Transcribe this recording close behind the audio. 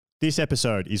This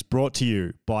episode is brought to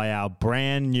you by our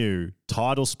brand new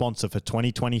title sponsor for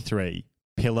 2023,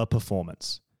 Pillar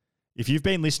Performance. If you've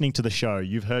been listening to the show,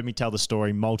 you've heard me tell the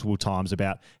story multiple times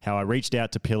about how I reached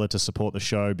out to Pillar to support the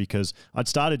show because I'd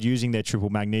started using their triple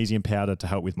magnesium powder to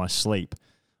help with my sleep.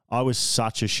 I was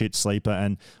such a shit sleeper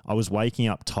and I was waking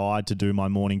up tired to do my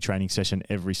morning training session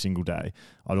every single day.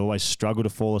 I'd always struggle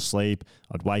to fall asleep.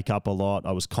 I'd wake up a lot.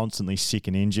 I was constantly sick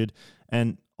and injured.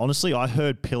 And honestly, I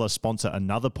heard Pillar sponsor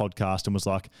another podcast and was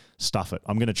like, stuff it,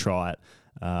 I'm going to try it.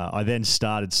 I then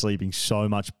started sleeping so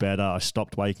much better. I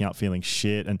stopped waking up feeling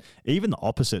shit. And even the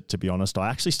opposite, to be honest, I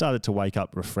actually started to wake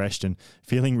up refreshed and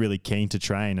feeling really keen to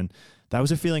train. And that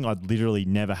was a feeling I'd literally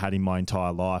never had in my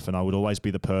entire life. And I would always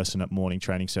be the person at morning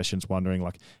training sessions wondering,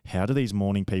 like, how do these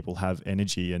morning people have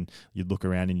energy? And you'd look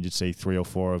around and you'd see 3 or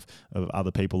 4 of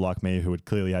other people like me who had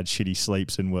clearly had shitty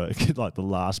sleeps and were like the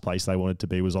last place they wanted to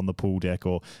be was on the pool deck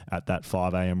or at that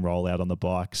 5 a.m. rollout on the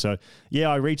bike. So yeah,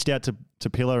 I reached out to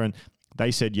Pillar and they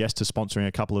said yes to sponsoring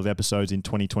a couple of episodes in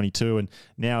 2022, and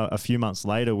now a few months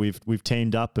later, we've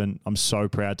teamed up, and I'm so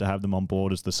proud to have them on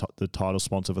board as the title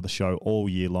sponsor for the show all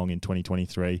year long in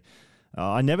 2023.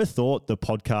 I never thought the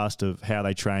podcast of How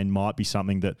They Train might be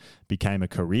something that became a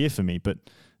career for me, but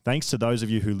thanks to those of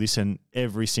you who listen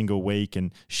every single week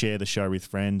and share the show with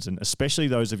friends, and especially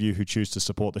those of you who choose to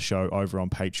support the show over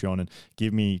on Patreon and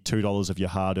give me $2 of your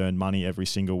hard-earned money every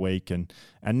single week, and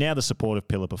now the support of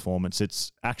Pillar Performance,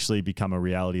 it's actually become a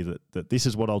reality that this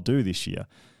is what I'll do this year.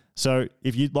 So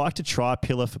if you'd like to try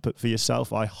Pillar for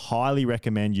yourself, I highly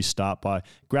recommend you start by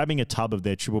grabbing a tub of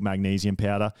their triple magnesium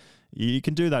powder. You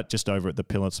can do that just over at the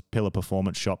Pillar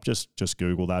Performance shop. Just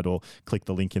Google that or click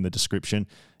the link in the description.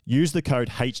 Use the code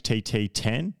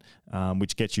HTT10,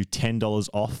 which gets you $10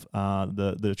 off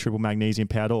the triple magnesium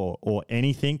powder or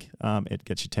anything. It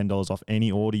gets you $10 off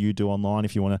any order you do online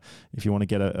if you want to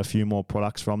get a few more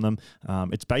products from them.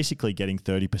 It's basically getting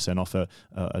 30% off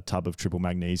a tub of triple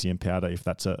magnesium powder if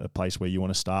that's a place where you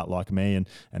want to start like me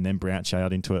and then branch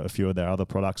out into a few of their other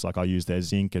products. Like I use their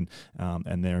zinc and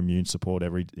their immune support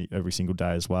every single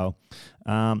day as well.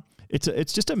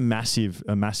 It's just a massive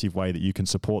way that you can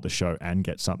support the show and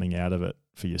get something out of it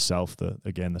for yourself,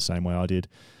 the same way I did.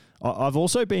 I've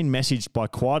also been messaged by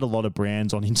quite a lot of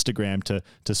brands on Instagram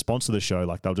to sponsor the show.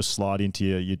 Like they'll just slide into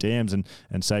your DMs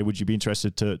and say, would you be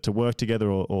interested to work together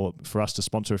or for us to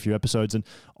sponsor a few episodes? And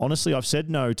honestly, I've said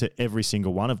no to every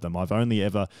single one of them. I've only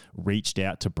ever reached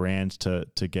out to brands to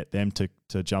get them to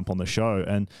jump on the show.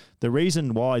 And the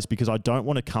reason why is because I don't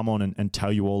want to come on and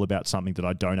tell you all about something that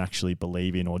I don't actually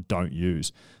believe in or don't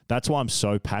use. That's why I'm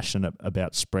so passionate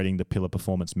about spreading the Pillar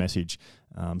Performance message.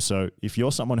 So if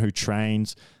you're someone who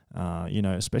trains,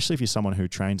 especially if you're someone who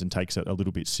trains and takes it a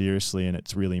little bit seriously and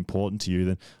it's really important to you,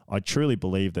 then I truly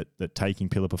believe that taking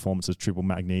Pillar Performance's triple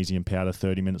magnesium powder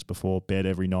 30 minutes before bed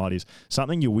every night is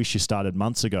something you wish you started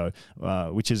months ago,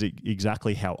 which is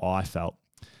exactly how I felt.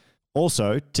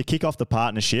 Also, to kick off the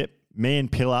partnership, me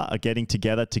and Pillar are getting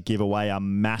together to give away a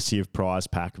massive prize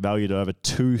pack valued at over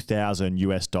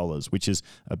 $2,000 which is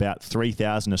about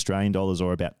 3,000 Australian dollars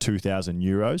or about 2,000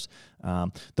 euros.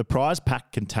 The prize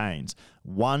pack contains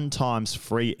 1 times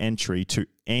free entry to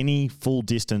any full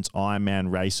distance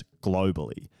Ironman race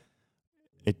globally.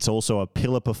 It's also a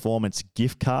Pillar Performance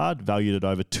gift card valued at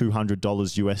over $200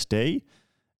 USD.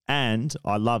 And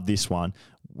I love this one.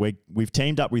 We've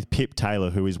teamed up with Pip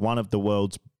Taylor, who is one of the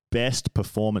world's best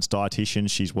performance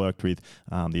dietitians. She's worked with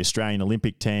the Australian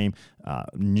Olympic team,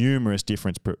 numerous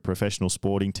different professional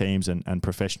sporting teams and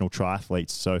professional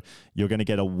triathletes. So you're going to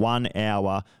get a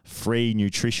 1-hour free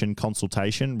nutrition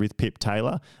consultation with Pip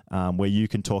Taylor where you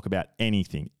can talk about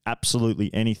anything, absolutely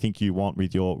anything you want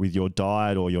with your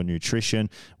diet or your nutrition,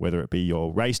 whether it be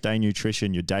your race day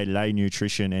nutrition, your day-to-day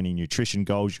nutrition, any nutrition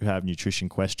goals you have, nutrition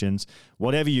questions,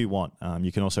 whatever you want.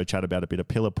 You can also chat about a bit of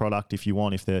Pillar product if you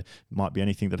want, if there might be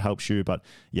anything that helps you. But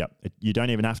yeah, you don't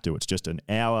even have to. It's just an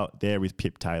hour there with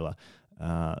Pip Taylor.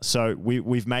 So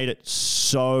we've made it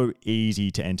so easy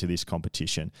to enter this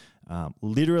competition.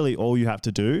 Literally all you have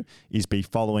to do is be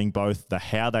following both the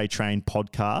How They Train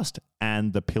podcast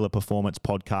and the Pillar Performance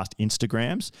podcast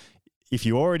Instagrams. If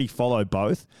you already follow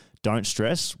both, don't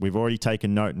stress. We've already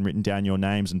taken note and written down your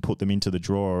names and put them into the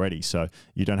draw already, so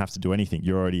you don't have to do anything.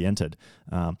 You're already entered.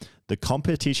 The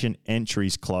competition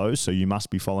entries close, so you must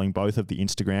be following both of the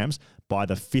Instagrams by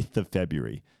the 5th of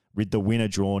February, with the winner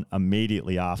drawn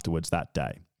immediately afterwards that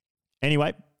day.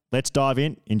 Anyway, let's dive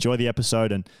in, enjoy the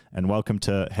episode, and welcome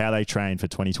to How They Train for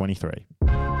 2023.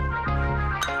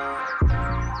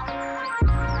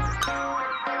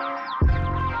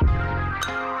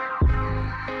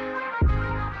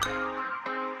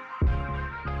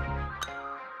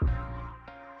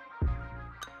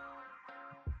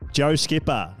 Joe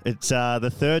Skipper, it's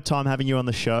the third time having you on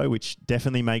the show, which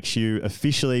definitely makes you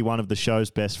officially one of the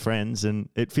show's best friends. And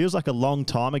it feels like a long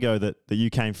time ago that you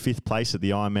came 5th place at the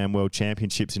Ironman World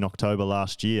Championships in October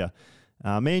last year.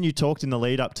 Me and you talked in the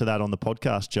lead up to that on the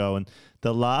podcast, Joe, and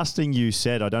the last thing you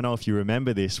said, I don't know if you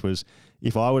remember this, was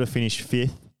if I would have finished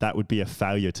 5th, that would be a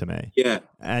failure to me. Yeah.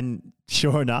 And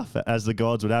sure enough, as the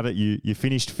gods would have it, you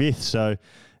finished 5th. So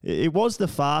it was the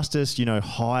fastest,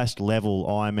 highest level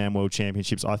Ironman World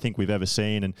Championships I think we've ever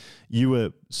seen. And you were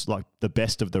like the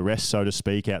best of the rest, so to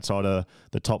speak, outside of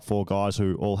the top 4 guys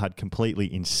who all had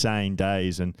completely insane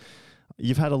days. And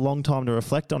you've had a long time to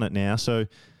reflect on it now. So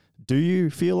do you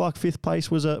feel like 5th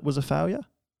place was a failure?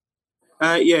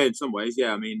 Yeah, in some ways,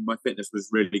 yeah. I mean, my fitness was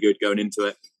really good going into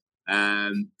it.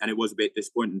 And it was a bit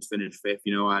disappointing to finish 5th.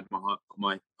 I had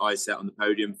my eyes set on the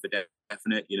podium for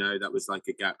definite. That was like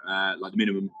a gap, like the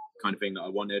minimum kind of thing that I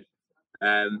wanted.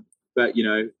 But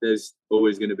there's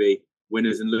always going to be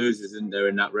winners and losers, isn't there,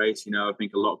 in that race? I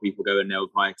think a lot of people go in there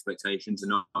with high expectations, and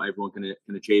not everyone can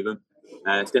achieve them.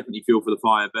 It's definitely fuel for the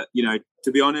fire. But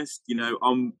to be honest,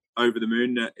 I'm over the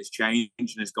moon that it's changed and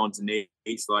it's gone to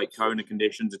Nice. Like, Kona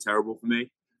conditions are terrible for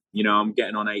me. I'm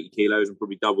getting on 80 kilos and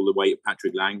probably double the weight of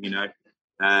Patrick Lang.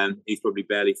 He's probably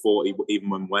barely 40 even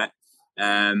when wet.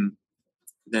 I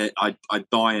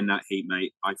die in that heat,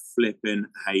 mate. I flipping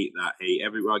hate that heat.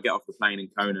 Everywhere I get off the plane in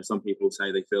Kona, some people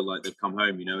say they feel like they've come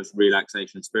home. It's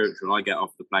relaxation and spiritual. I get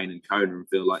off the plane in Kona and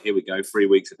feel like, here we go, 3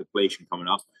 weeks of depletion coming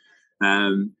up.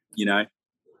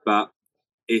 But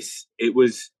it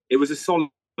was a solid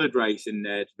race in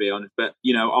there, to be honest. But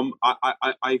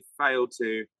I failed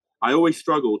to. I always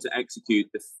struggle to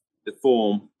execute the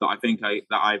form that I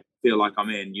feel like I'm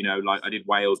in. Like I did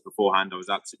Wales beforehand. I was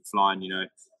absolutely flying.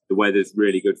 The weather's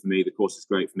really good for me. The course is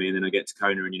great for me. And then I get to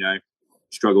Kona and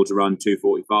struggle to run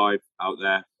 2:45 out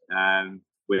there,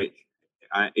 which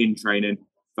in training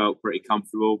felt pretty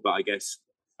comfortable. But I guess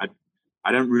I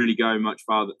don't really go much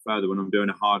further when I'm doing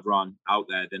a hard run out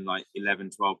there than like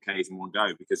 11, 12 Ks in one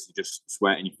go, because you just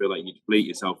sweat and you feel like you deplete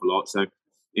yourself a lot. So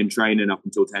in training up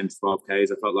until 10 to 12 Ks,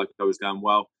 I felt like I was going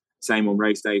well. Same on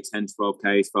race day, 10 to 12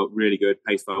 Ks, felt really good.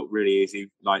 Pace felt really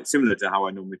easy, like similar to how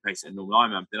I normally pace it in normal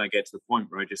Ironman. Then I get to the point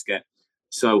where I just get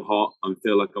so hot and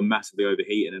feel like I'm massively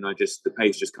overheating, and the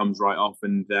pace just comes right off,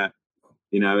 and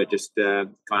it just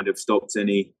kind of stops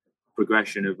any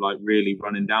progression of like really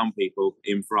running down people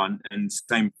in front. And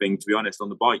same thing, to be honest, on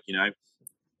the bike.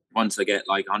 Once I get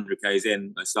like 100 Ks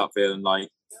in, I start feeling like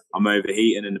I'm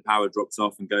overheating and the power drops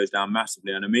off and goes down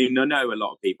massively. And I mean, I know a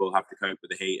lot of people have to cope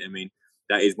with the heat. I mean,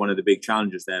 that is one of the big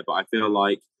challenges there, but I feel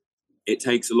like it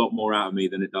takes a lot more out of me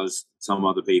than it does some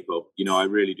other people. I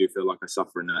really do feel like I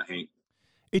suffer in that heat.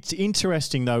 It's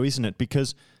interesting though, isn't it?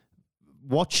 Because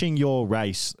watching your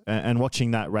race and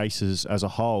watching that race as a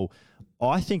whole,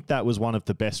 I think that was one of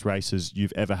the best races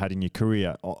you've ever had in your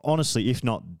career. Honestly, if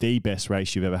not the best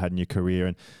race you've ever had in your career.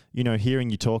 And,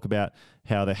 hearing you talk about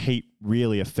how the heat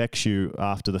really affects you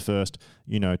after the first,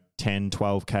 10,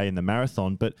 12K in the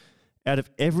marathon. But out of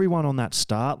everyone on that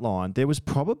start line, there was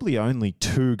probably only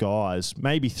 2 guys,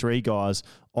 maybe 3 guys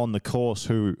on the course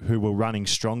who were running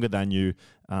stronger than you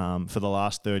for the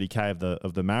last 30K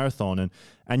of the marathon.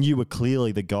 And you were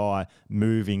clearly the guy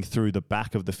moving through the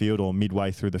back of the field or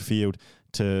midway through the field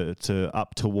to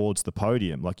up towards the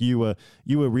podium. Like you were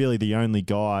really the only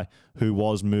guy who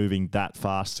was moving that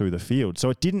fast through the field. So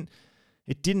it didn't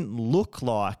look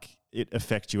like it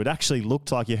affects you. It actually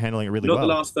looked like you're handling it really well. Not the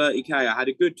last 30K. I had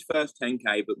a good first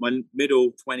 10K, but my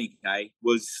middle 20K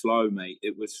was slow, mate.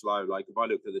 It was slow. Like if I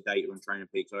looked at the data on Training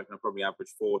Peaks, I reckon I probably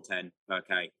averaged 4:10 per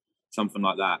K, something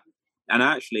like that. And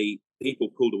actually, people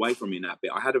pulled away from me in that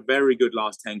bit. I had a very good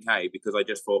last 10K because I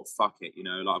just thought, fuck it,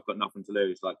 like I've got nothing to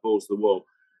lose, like balls to the wall,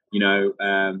 you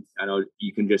kind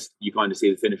of see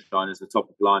the finish line as the top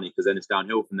of Blarney, because then it's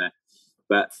downhill from there.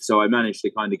 But so I managed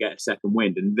to kind of get a second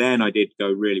wind, and then I did go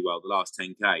really well the last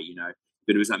 10K,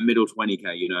 but it was that middle 20K,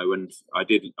 and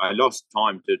I lost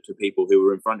time to people who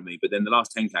were in front of me. But then the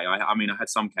last 10K, I had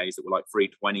some Ks that were like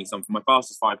 3:20 something. My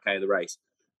fastest 5K of the race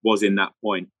was in that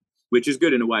point, which is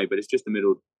good in a way, but it's just the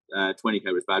middle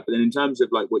 20K was bad. But then in terms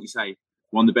of like what you say,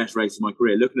 one of the best races of my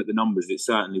career, looking at the numbers, it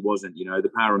certainly wasn't.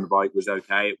 The power on the bike was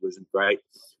okay. It wasn't great.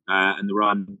 And the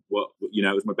run,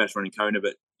 it was my best run in Kona,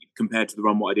 but compared to the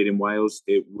run what I did in Wales,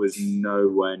 it was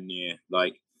nowhere near.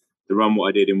 Like the run what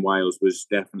I did in Wales was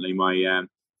definitely my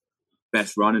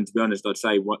best run. And to be honest, I'd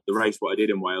say what I did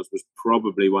in Wales was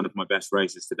probably one of my best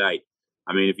races to date.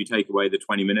 I mean, if you take away the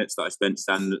 20 minutes that I spent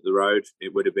standing at the road,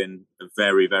 it would have been a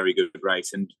very, very good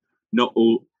race. And not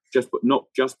just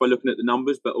by looking at the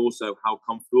numbers, but also how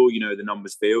comfortable, the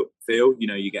numbers feel.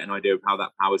 You get an idea of how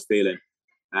that power's feeling.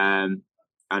 And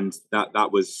that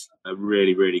was a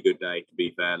really, really good day, to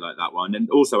be fair, like that one. And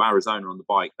also Arizona on the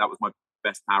bike, that was my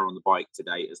best power on the bike to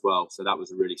date as well. So that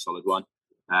was a really solid one.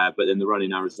 But then the run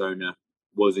in Arizona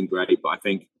wasn't great. But I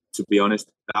think, to be honest,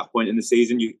 at that point in the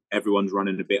season, everyone's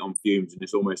running a bit on fumes, and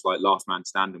it's almost like last man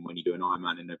standing when you do an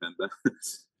Ironman in November.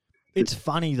 It's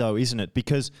funny though, isn't it?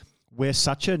 Because we're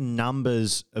such a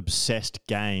numbers-obsessed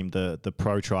game, the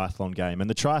pro triathlon game, and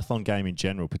the triathlon game in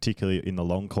general, particularly in the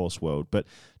long course world. But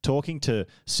talking to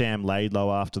Sam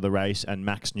Laidlow after the race and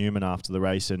Max Newman after the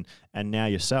race and now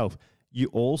yourself, you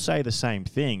all say the same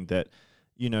thing, that,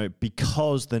 you know,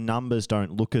 because the numbers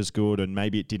don't look as good and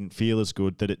maybe it didn't feel as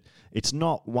good, that it's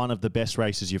not one of the best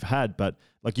races you've had. But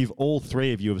like, all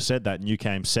three of you have said that, and you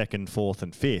came second, fourth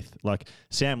and fifth. Like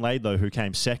Sam Laidlow, who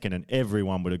came second, and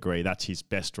everyone would agree that's his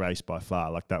best race by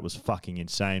far. Like, that was fucking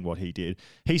insane what he did.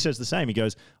 He says the same. He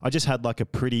goes, I just had like a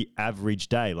pretty average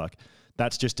day. Like,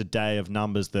 that's just a day of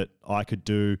numbers that I could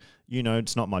do. You know,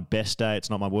 it's not my best day. It's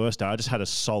not my worst day. I just had a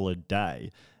solid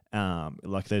day.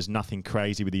 Like, there's nothing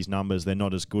crazy with these numbers. They're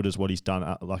not as good as what he's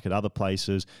done like at other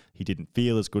places. He didn't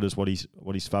feel as good as what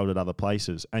he's felt at other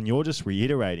places. And you're just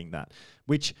reiterating that,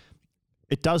 which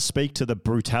it does speak to the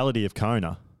brutality of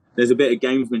Kona. There's a bit of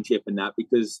gamesmanship in that,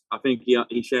 because I think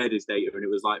he shared his data and it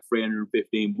was like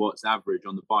 315 watts average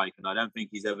on the bike. And I don't think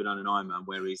he's ever done an Ironman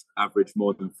where he's averaged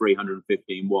more than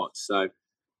 315 watts. So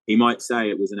he might say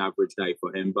it was an average day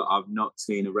for him, but I've not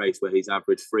seen a race where he's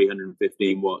averaged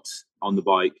 315 watts on the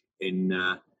bike in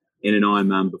an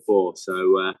Ironman before.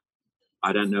 So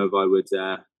I don't know if I would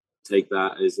take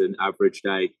that as an average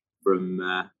day from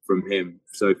him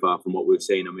so far, from what we've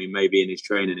seen. I mean, maybe in his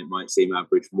training it might seem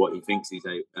average from what he thinks he's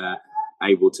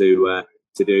able to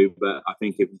do, but I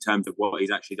think in terms of what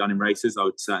he's actually done in races, I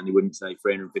certainly wouldn't say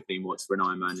 315 watts for an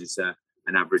Ironman is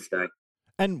an average day.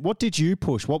 And what did you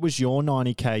push? What was your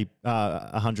 90k,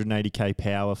 180k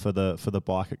power for the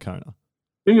bike at Kona? I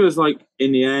think it was like,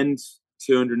 in the end,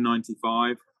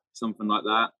 295, something like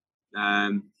that.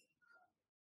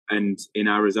 And in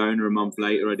Arizona, a month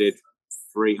later, I did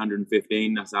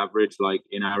 315. That's average. Like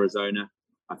in Arizona,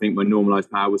 I think my normalized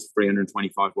power was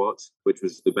 325 watts, which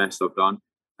was the best I've done.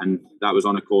 And that was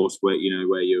on a course where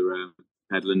you're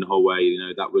pedaling the whole way.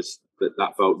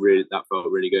 That felt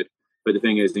really good. But the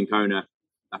thing is, in Kona,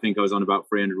 I think I was on about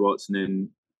 300 watts, and then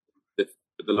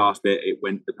the last bit,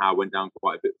 the power went down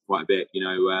quite a bit,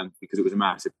 because it was a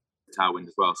massive tailwind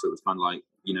as well. So it was kind of like,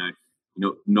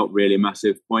 not really a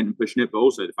massive point in pushing it, but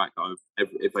also the fact that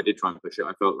if I did try and push it,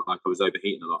 I felt like I was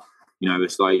overheating a lot.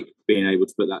 It's like being able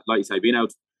to put that, like you say, being able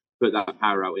to put that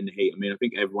power out in the heat. I mean, I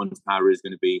think everyone's power is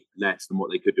going to be less than what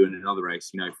they could do in another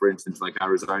race. For instance, like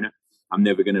Arizona, I'm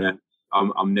never going to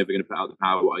put out the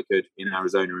power what I could in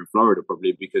Arizona and Florida,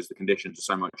 probably, because the conditions are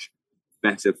so much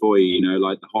better for you.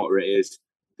 Like the hotter it is,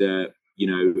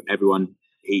 everyone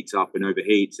heats up and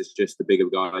overheats. It's just the bigger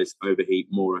guys overheat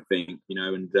more, I think.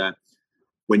 And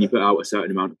when you put out a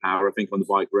certain amount of power, I think on the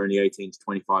bike we're only 18 to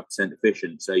 25%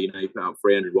 efficient. So you put out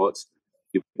 300 watts,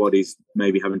 your body's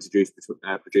maybe having to produce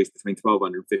between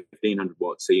 1200 and 1500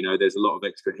 watts. So there's a lot of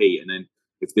extra heat, and then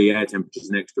if the air temperature is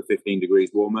an extra 15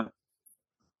 degrees warmer,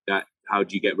 how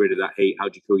do you get rid of that heat? How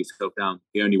do you cool yourself down?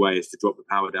 The only way is to drop the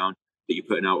power down that you're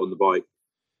putting out on the bike.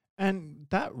 And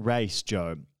that race,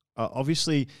 Joe,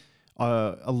 obviously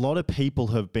a lot of people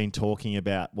have been talking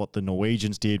about what the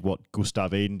Norwegians did, what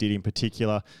Gustav Iden did in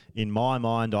particular. In my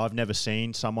mind, I've never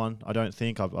seen someone, I don't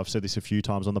think, I've said this a few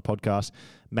times on the podcast,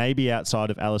 maybe outside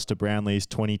of Alistair Brownlee's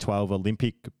 2012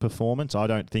 Olympic performance, I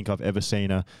don't think I've ever seen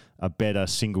a better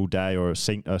single day or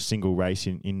a single race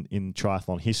in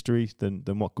triathlon history than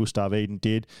what Gustav Iden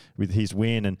did with his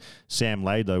win. And Sam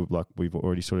Laidlow, like we've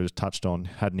already sort of touched on,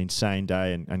 had an insane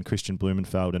day, and Christian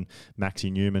Blumenfeld and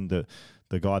Maxi Newman,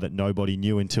 the guy that nobody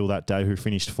knew until that day, who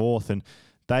finished fourth, and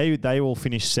they all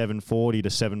finished 7:40 to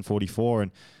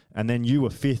 7:44, and then you were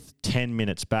fifth, 10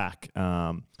 minutes back.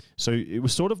 So it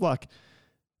was sort of like,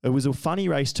 it was a funny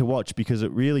race to watch, because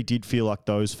it really did feel like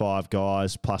those five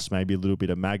guys plus maybe a little bit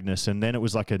of Magnus, and then it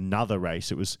was like another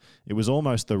race. It was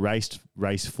almost the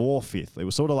race for fifth. It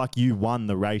was sort of like you won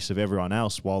the race of everyone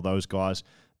else while those guys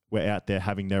were out there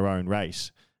having their own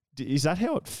race. Is that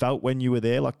how it felt when you were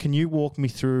there? Like, can you walk me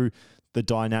through the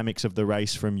dynamics of the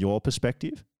race from your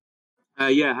perspective?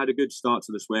 Yeah, had a good start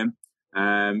to the swim.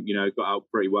 Got out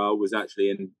pretty well. Was actually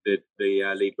in the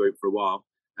lead group for a while,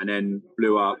 and then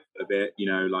blew up a bit.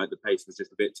 Like the pace was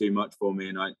just a bit too much for me,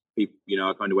 and I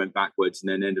kind of went backwards,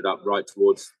 and then ended up right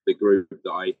towards the group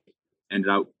that I ended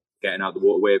up getting out the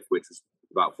water with, which was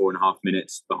about 4.5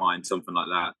 minutes behind, something like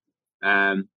that.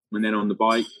 And then on the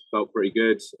bike, felt pretty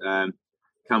good.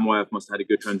 Cam Wyeth must have had a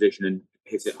good transition and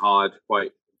hit it hard,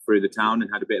 quite through the town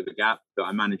and had a bit of a gap, but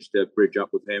I managed to bridge up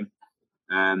with him.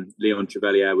 Leon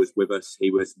Chevalier was with us.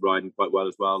 He was riding quite well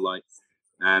as well.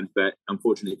 But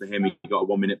unfortunately for him, he got a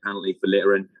 1 minute penalty for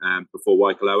littering before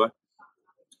Waikoloa.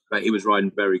 But he was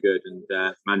riding very good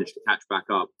and managed to catch back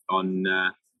up on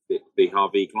the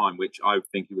Harvey climb, which I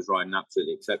think he was riding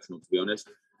absolutely exceptional, to be honest.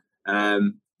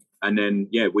 And then,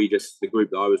 the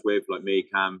group that I was with, like me,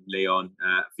 Cam, Leon,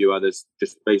 a few others,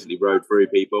 just basically rode through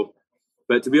people.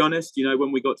 But to be honest,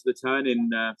 when we got to the turn in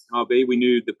Harvey, we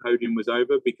knew the podium was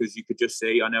over because you could just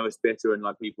see, I know it's bitter and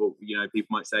like people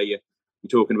might say you're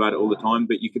talking about it all the time,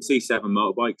 but you could see 7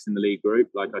 motorbikes in the lead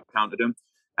group. Like I counted them.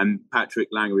 And Patrick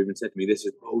Langer even said to me, this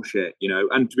is bullshit,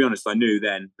 And to be honest, I knew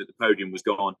then that the podium was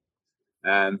gone.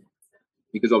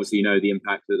 Because obviously, the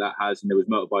impact that has. And there was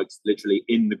motorbikes literally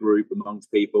in the group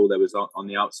amongst people. There was on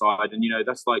the outside. And,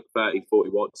 that's like 30, 40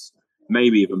 watts,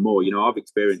 maybe even more. I've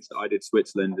experienced it. I did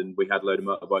Switzerland and we had a load of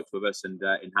motorbikes with us and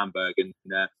in Hamburg. And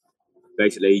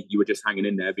basically, you were just hanging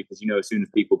in there because, as soon as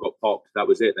people got popped, that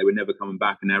was it. They were never coming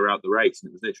back and they were out the race. And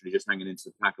it was literally just hanging into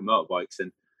the pack of motorbikes.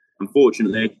 And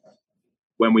unfortunately,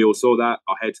 when we all saw that,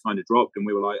 our heads kind of dropped and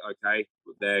we were like, okay,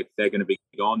 they're going to be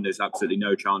gone. There's absolutely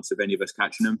no chance of any of us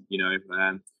catching them,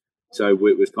 So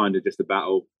it was kind of just a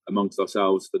battle amongst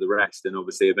ourselves for the rest. And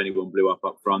obviously, if anyone blew up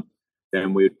front,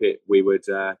 then we would pick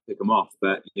them off.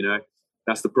 But,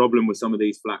 that's the problem with some of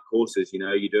these flat courses.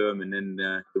 You do them and then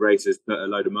the racers put a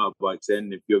load of motorbikes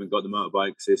in. If you haven't got the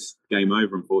motorbikes, it's game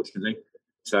over, unfortunately.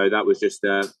 So that was just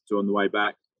on the way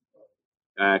back.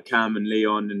 Cam and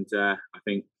Leon and I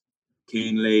think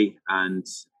Keenly and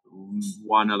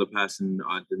one other person,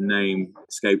 the name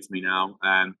escapes me now,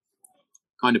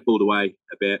 kind of pulled away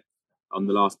a bit on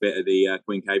the last bit of the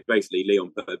Queen K. Basically,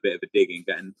 Leon put a bit of a dig in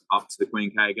getting up to the Queen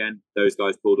K again. Those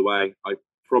guys pulled away. I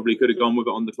probably could have gone with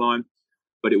it on the climb,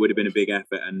 but it would have been a big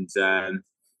effort and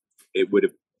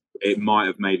it might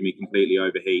have made me completely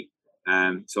overheat.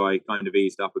 So I kind of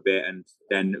eased up a bit and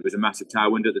then it was a massive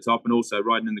tailwind at the top. And also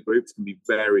riding in the groups can be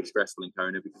very stressful in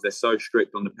Kona because they're so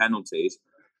strict on the penalties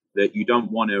that you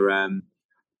don't want to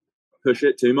push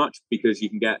it too much because you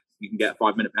can get a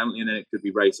 5 minute penalty and then it could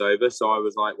be race over. So I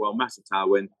was like, well, massive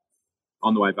tailwind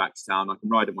on the way back to town. I can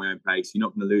ride at my own pace. You're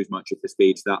not going to lose much if the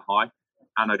speed's that high.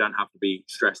 And I don't have to be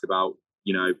stressed about,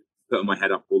 putting my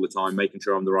head up all the time, making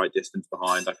sure I'm the right distance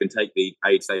behind. I can take the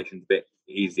aid stations a bit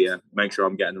easier, make sure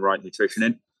I'm getting the right nutrition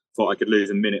in. Thought I could lose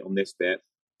a minute on this bit,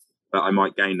 but I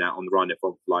might gain that on the run if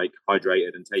I've like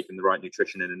hydrated and taken the right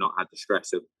nutrition in and not had the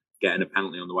stress of getting a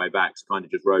penalty on the way back. So kind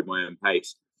of just rode my own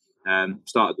pace.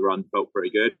 Started the run, felt pretty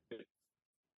good.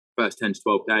 First 10 to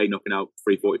 12K, knocking out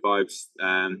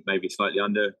 3:45s, maybe slightly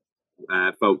under.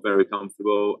 Felt very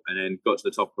comfortable and then got to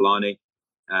the top of Polani.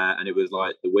 And it was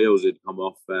like the wheels had come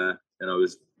off and I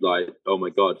was like, oh my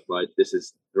God, like this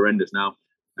is horrendous now.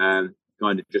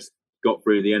 Kind of just got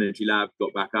through the energy lab,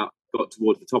 got back up, got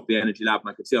towards the top of the energy lab and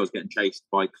I could see I was getting chased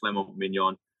by Clement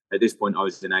Mignon. At this point, I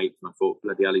was in 8th and I thought,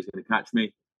 bloody hell, he's going to catch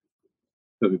me.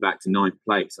 Put me back to 9th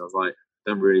place. I was like,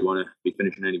 don't really want to be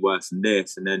finishing any worse than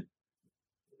this. And then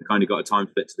I kind of got a time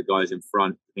split to the guys in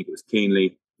front. I think it was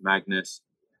Keenly, Magnus,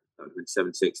 that would have been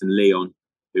 7-6, and Leon,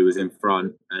 who was in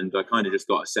front, and I kind of just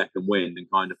got a second wind and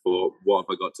kind of thought, what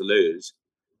have I got to lose?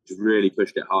 Just really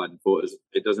pushed it hard and thought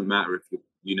it doesn't matter if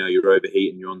you're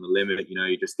overheating, you're on the limit,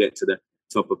 you just get to the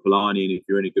top of Polani and if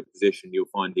you're in a good position, you'll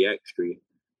find the extra,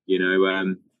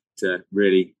 to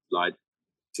really like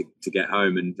to get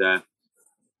home and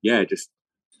just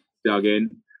dug in,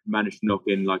 managed to knock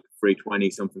in like 320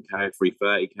 something K,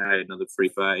 330K, another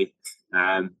 330,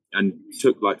 and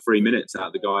took like 3 minutes out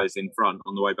of the guys in front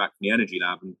on the way back from the energy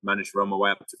lab and managed to run my way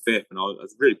up to 5th. And I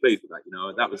was really pleased with that.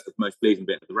 That was the most pleasing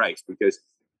bit of the race because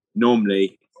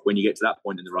normally when you get to that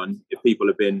point in the run, if people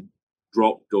have been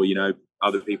dropped or,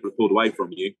 other people have pulled away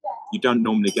from you, you don't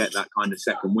normally get that kind of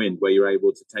second wind where you're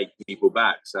able to take people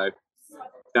back. So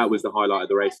that was the highlight of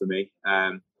the race for me.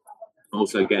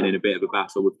 Also getting in a bit of a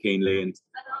battle with Keenly and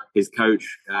his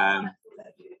coach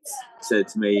said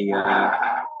to me,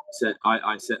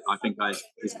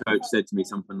 his coach said to me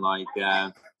something like,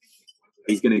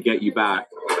 he's going to get you back.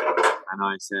 And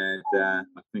I said,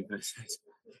 I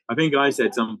think I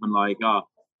said something like, oh,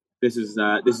 this is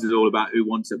all about who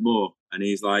wants it more. And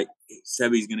he's like,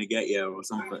 Sebi's going to get you or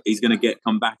something. He's going to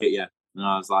come back at you. And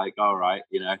I was like, all right,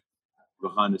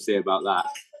 we'll kind of see about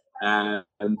that.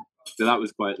 So that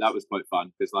was quite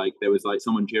fun because like there was like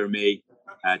someone cheering me,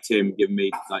 Tim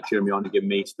cheering me on and giving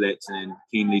me splits, and then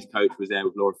Keenly's coach was there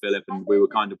with Laura Phillip, and we were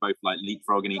kind of both like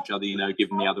leapfrogging each other,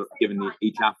 giving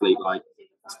each athlete like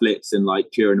splits and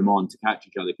like cheering them on to catch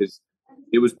each other because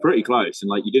it was pretty close and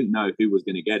like you didn't know who was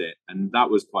going to get it, and that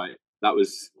was quite that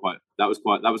was like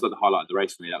the highlight of the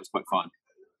race for me. That was quite fun.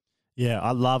 Yeah,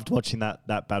 I loved watching that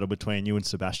battle between you and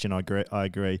Sebastian. I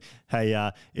agree.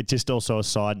 Hey, it just also a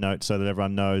side note so that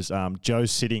everyone knows.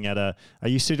 Joe's sitting at are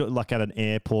you sitting like at an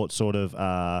airport sort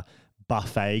of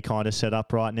buffet kind of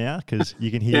setup right now? Because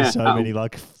you can hear so many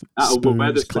like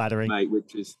spoons clattering, mate,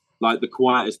 which is like the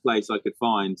quietest place I could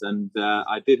find. And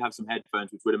I did have some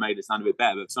headphones which would have made it sound a bit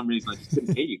better, but for some reason I just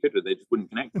couldn't hear you. They just wouldn't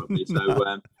connect properly.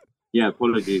 So yeah,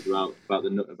 apologies about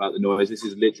the noise. This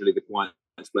is literally the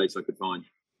quietest place I could find.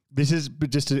 This is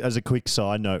just as a quick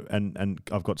side note, and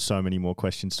I've got so many more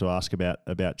questions to ask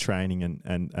about training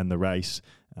and the race.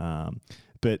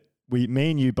 But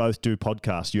me and you both do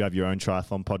podcasts. You have your own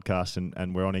triathlon podcast,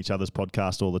 and we're on each other's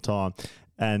podcast all the time.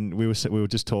 And we were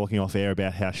just talking off air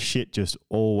about how shit just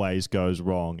always goes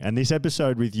wrong. And this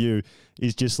episode with you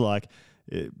is just like,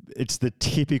 it's the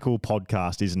typical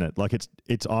podcast, isn't it? Like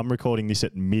it's I'm recording this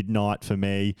at midnight for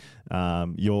me.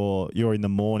 You're in the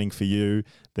morning for you.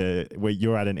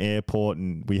 You're at an airport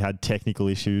and we had technical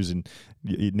issues, and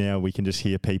now we can just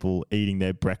hear people eating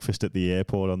their breakfast at the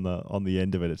airport on the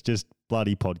end of it. It's just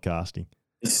bloody podcasting.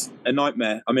 It's a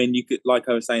nightmare. I mean, you could, like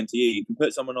I was saying to you, you can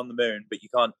put someone on the moon, but you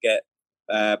can't get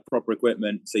proper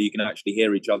equipment so you can actually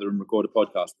hear each other and record a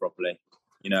podcast properly.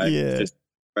 You know, yeah. It's just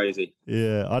crazy.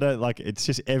 Yeah, I don't like it's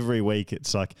just every week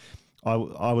it's like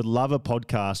I would love a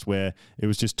podcast where it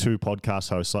was just two podcast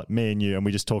hosts like me and you, and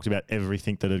we just talked about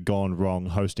everything that had gone wrong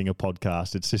hosting a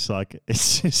podcast. It's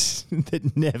just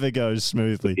it never goes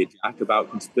smoothly. Jack,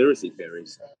 about conspiracy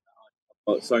theories.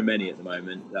 I've got so many at the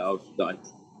moment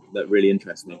that really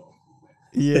interest me.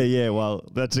 Yeah. Well,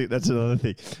 that's it. That's another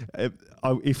thing.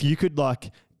 If you could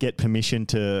like get permission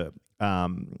to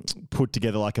put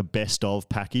together like a best of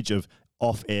package of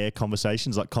off-air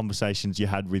conversations, like conversations you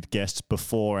had with guests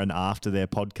before and after their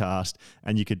podcast,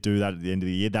 and you could do that at the end of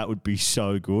the year, that would be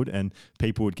so good, and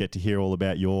people would get to hear all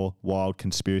about your wild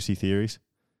conspiracy theories.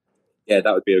 Yeah,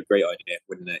 that would be a great idea,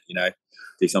 wouldn't it? You know,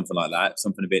 do something like that,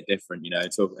 something a bit different, you know,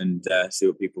 talk and see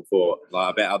what people thought. Like,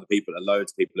 I bet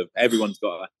loads of people everyone's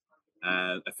got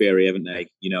a theory, haven't they?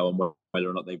 You know, on whether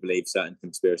or not they believe certain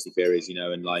conspiracy theories, you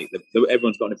know, and like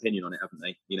everyone's got an opinion on it, haven't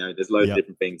they? You know, there's loads of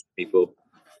different things people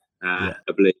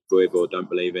believe with or don't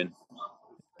believe in.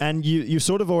 And you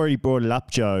sort of already brought it up,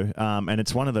 Joe, and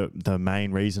it's one of the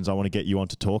main reasons I want to get you on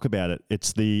to talk about it.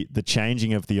 It's the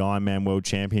changing of the Ironman World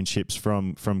Championships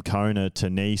from Kona to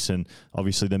Nice, and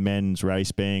obviously the men's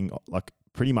race being like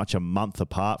pretty much a month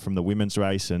apart from the women's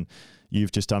race, and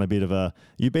you've just done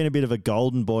you've been a bit of a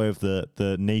golden boy of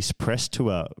the Nice press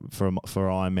tour for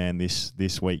Ironman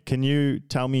this week. Can you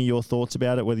tell me your thoughts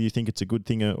about it, whether you think it's a good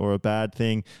thing or a bad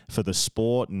thing for the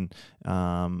sport, and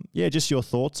just your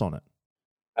thoughts on it?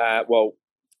 Well,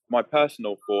 my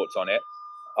personal thoughts on it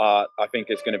are, I think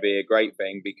it's going to be a great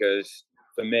thing because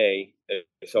for me,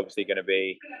 it's obviously going to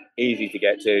be easy to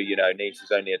get to. You know, Nice is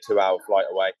only a 2-hour flight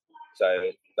away,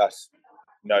 so that's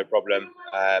no problem.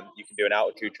 You can do an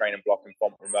altitude training block in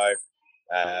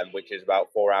Font-Romeu, which is about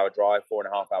 4-hour drive,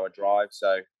 4.5-hour drive.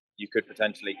 So you could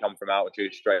potentially come from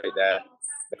altitude straight there.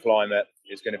 The climate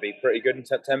is going to be pretty good in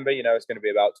September. You know, it's going to be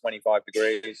about 25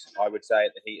 degrees, I would say,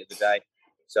 at the heat of the day.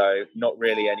 So not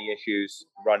really any issues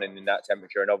running in that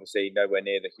temperature, and obviously nowhere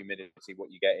near the humidity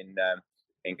what you get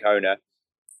in Kona.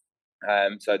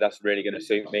 So that's really going to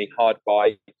suit me. Hard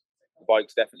bike, the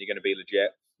bike's definitely going to be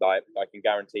legit. Like, I can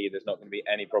guarantee you, there's not going to be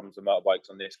any problems with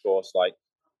motorbikes on this course. Like,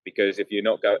 because if you're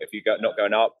not going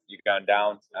up, you're going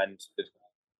down, and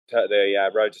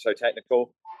the roads are so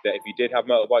technical that if you did have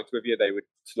motorbikes with you, they would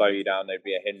slow you down. They'd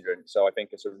be a hindrance. So I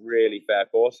think it's a really fair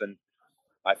course, and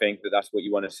I think that's what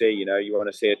you want to see. You know, you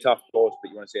want to see a tough course, but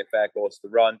you want to see a fair course to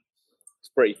run. It's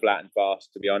pretty flat and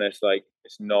fast, to be honest. Like,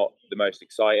 it's not the most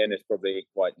exciting. It's probably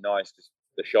quite nice.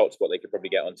 The shots, what they could probably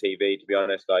get on TV, to be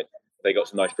honest. Like, they got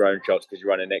some nice drone shots because you're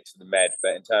running next to the med.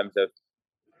 But in terms of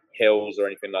hills or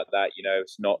anything like that, you know,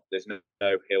 it's not. There's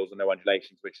no hills or no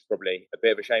undulations, which is probably a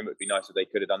bit of a shame. It would be nice if they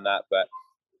could have done that. But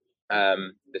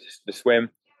the swim,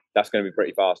 that's going to be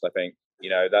pretty fast, I think. You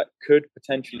know, that could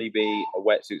potentially be a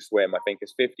wetsuit swim. I think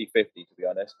it's 50-50, to be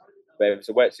honest. But if it's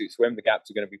a wetsuit swim, the gaps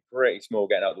are going to be pretty small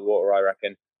getting out of the water, I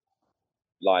reckon.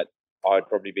 Like, I'd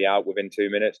probably be out within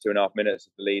 2 minutes, 2.5 minutes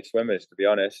of the lead swimmers, to be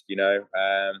honest. You know,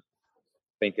 I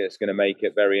think it's going to make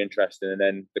it very interesting. And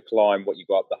then the climb, what you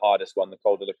got up, the hardest one, the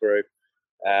Col de la Creu,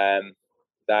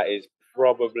 that is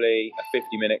probably a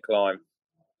 50-minute climb.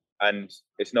 And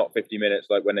it's not 50 minutes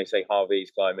like when they say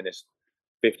Harvey's climbing, it's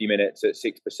 50 minutes at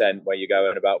 6%, where you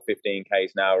go at about 15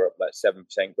 k's an hour up like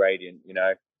 7% gradient. You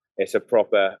know, it's a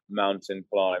proper mountain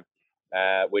climb,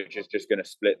 which is just going to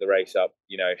split the race up,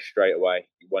 you know, straight away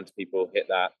once people hit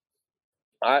that.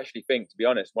 I actually think, to be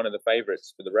honest, one of the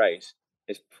favourites for the race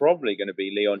is probably going to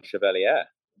be Leon Chevalier.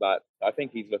 But I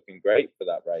think he's looking great for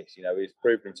that race. You know, he's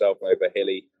proved himself over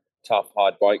hilly, tough,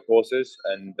 hard bike courses,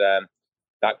 and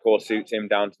that course suits him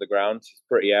down to the ground. He's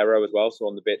pretty aero as well, so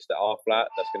on the bits that are flat,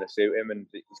 that's going to suit him, and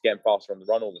he's getting faster on the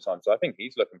run all the time. So I think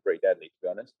he's looking pretty deadly, to be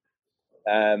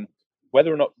honest.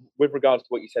 Whether or not, with regards to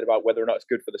what you said about whether or not it's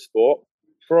good for the sport,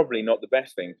 probably not the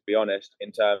best thing, to be honest,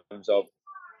 in terms of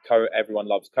everyone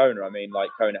loves Kona. I mean, like,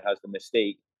 Kona has the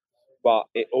mystique, but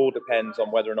it all depends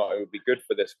on whether or not it would be good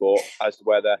for the sport, as to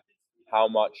whether how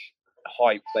much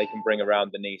hype they can bring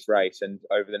around the Nice race. And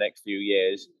over the next few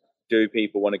years, do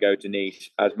people want to go to Nice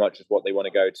as much as what they want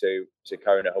to go to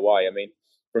Kona, Hawaii? I mean,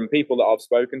 from people that I've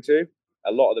spoken to,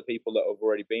 a lot of the people that have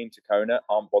already been to Kona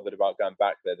aren't bothered about going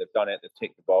back there. They've done it, they've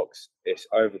ticked the box. It's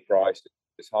overpriced,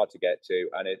 it's hard to get to,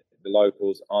 and the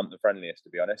locals aren't the friendliest, to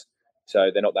be honest. So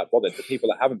they're not that bothered. The people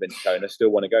that haven't been to Kona still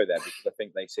want to go there because I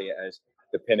think they see it as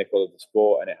the pinnacle of the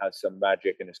sport, and it has some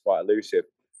magic and it's quite elusive.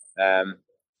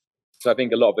 So I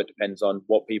think a lot of it depends on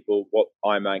what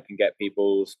Ironman can get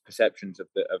people's perceptions of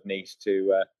Nice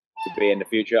to be in the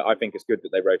future. I think it's good that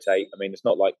they rotate. I mean, it's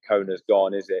not like Kona's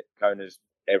gone, is it? Kona's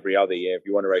every other year. If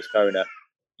you want to race Kona,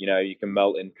 you know, you can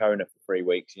melt in Kona for 3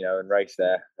 weeks, you know, and race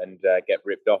there and get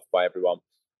ripped off by everyone.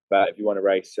 But if you want to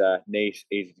race Nice,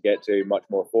 easy to get to, much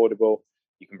more affordable.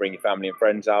 You can bring your family and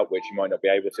friends out, which you might not be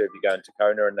able to if you're going to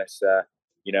Kona, unless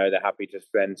you know, they're happy to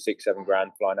spend 6-7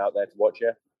 grand flying out there to watch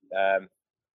you.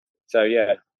 So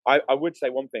yeah, I would say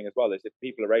one thing as well is if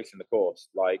people are racing the course,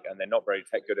 like, and they're not very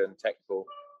good in technical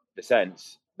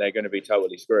descents, they're going to be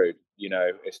totally screwed. You know,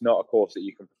 it's not a course that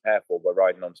you can prepare for by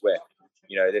riding on Zwift.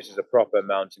 You know, this is a proper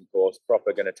mountain course,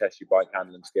 proper going to test your bike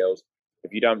handling skills.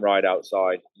 If you don't ride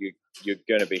outside, you're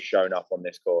going to be shown up on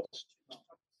this course.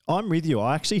 I'm with you.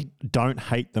 I actually don't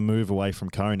hate the move away from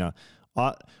Kona.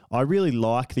 I really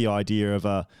like the idea of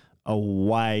a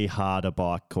way harder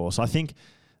bike course. I think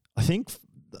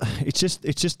it's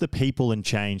just the people and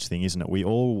change thing, isn't it? We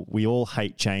all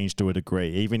hate change to a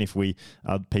degree. Even if we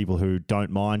are people who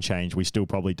don't mind change, we still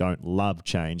probably don't love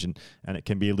change, and it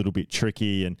can be a little bit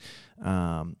tricky. And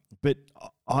but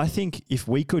I think if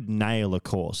we could nail a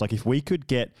course, like if we could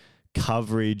get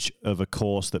coverage of a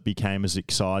course that became as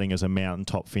exciting as a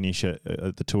mountaintop finish at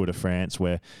the Tour de France,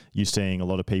 where you're seeing a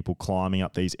lot of people climbing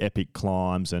up these epic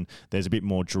climbs and there's a bit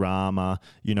more drama,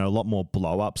 you know, a lot more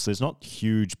blow-ups. There's not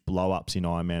huge blow-ups in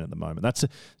Ironman at the moment.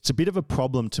 It's a bit of a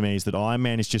problem to me, is that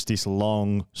Ironman is just this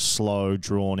long, slow,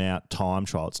 drawn-out time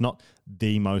trial. It's not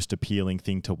the most appealing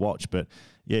thing to watch, but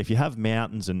yeah, if you have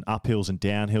mountains and uphills and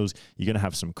downhills, you're going to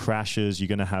have some crashes, you're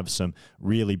going to have some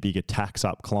really big attacks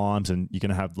up climbs, and you're going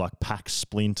to have like pack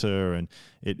splinter, and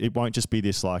it won't just be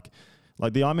this like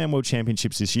the Ironman World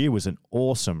Championships this year was an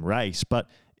awesome race, but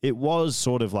it was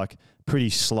sort of like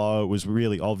pretty slow. It was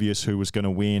really obvious who was going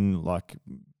to win, like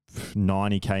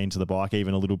 90k into the bike,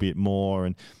 even a little bit more,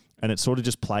 and it sort of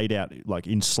just played out like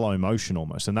in slow motion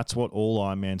almost. And that's what all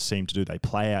Ironman seem to do. They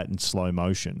play out in slow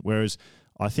motion. Whereas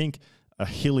I think a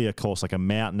hillier course, like a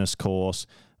mountainous course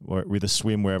with a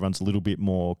swim where everyone's a little bit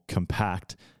more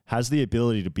compact, has the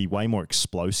ability to be way more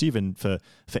explosive, and for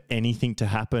anything to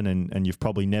happen, and you've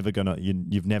probably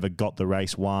you've never got the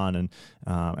race won, and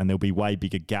there'll be way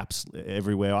bigger gaps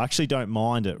everywhere. I actually don't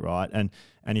mind it, right? And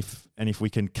if we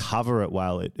can cover it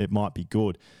well, it might be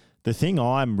good. The thing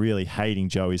I'm really hating,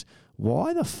 Joe, is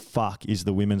why the fuck is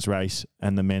the women's race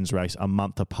and the men's race a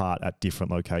month apart at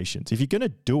different locations? If you're going to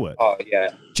do it,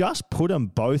 just put them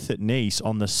both at Nice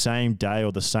on the same day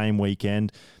or the same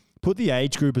weekend. Put the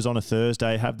age groupers on a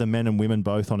Thursday, have the men and women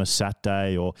both on a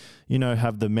Saturday, or, you know,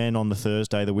 have the men on the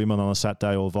Thursday, the women on a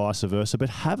Saturday, or vice versa, but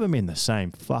have them in the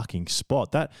same fucking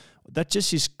spot. That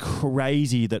just is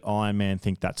crazy that Ironman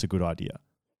think that's a good idea.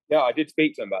 Yeah, I did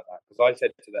speak to him about that, because I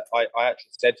said to them, I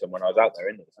actually said to him when I was out there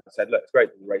in this, I said, look, it's great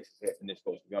that the race is here in this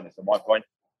course, to be honest, on my point.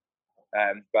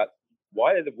 But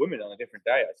why are the women on a different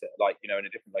day? I said, like, you know, in a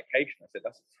different location. I said,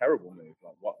 that's a terrible move.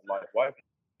 Why have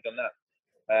you done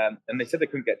that? And they said they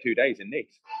couldn't get 2 days in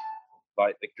Nice.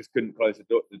 Like, they just couldn't close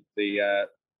the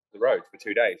roads for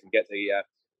 2 days and get the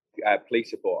police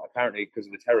support. Apparently, because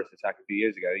of the terrorist attack a few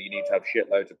years ago, you need to have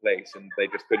shitloads of police, and they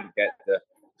just couldn't get the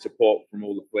support from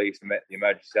all the police and the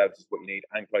emergency services, what you need,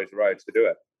 and close the roads to do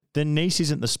it. Then Nice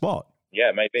isn't the spot.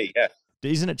 Yeah, maybe, yeah.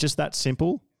 Isn't it just that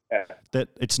simple? Yeah. That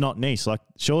it's not Nice. Like,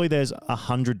 surely there's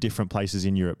 100 different places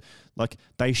in Europe. Like,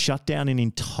 they shut down an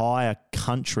entire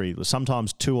country,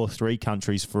 sometimes 2 or 3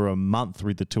 countries, for a month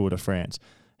with the Tour de France,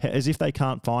 as if they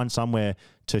can't find somewhere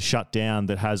to shut down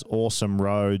that has awesome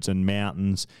roads and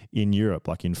mountains in Europe,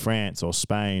 like in France or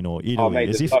Spain or Italy. Oh, mate,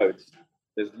 there's loads.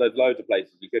 There's loads of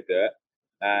places you could do it.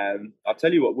 I'll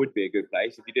tell you what would be a good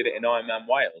place if you did it in Ironman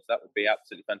Wales. That would be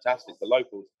absolutely fantastic. The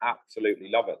locals absolutely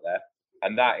love it there,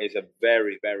 and that is a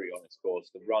very, very honest course.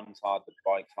 The run's hard, the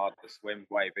bike's hard, the swim's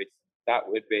wavy. That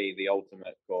would be the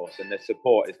ultimate course, and the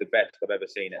support is the best I've ever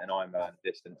seen at an Ironman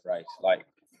distance race. Like,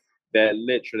 they're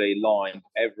literally lined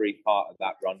every part of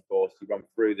that run course. You run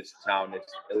through this town,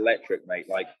 it's electric, mate.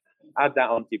 Like, add that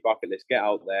onto your bucket list, get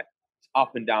out there. It's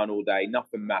up and down all day,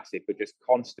 nothing massive, but just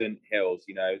constant hills.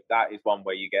 You know, that is one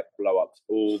where you get blow ups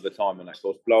all the time on that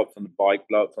course. Blow ups on the bike,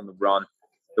 blow ups on the run.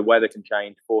 The weather can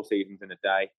change 4 seasons in a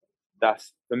day.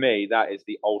 That's, for me, that is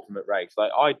the ultimate race.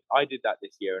 Like, I did that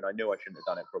this year, and I knew I shouldn't have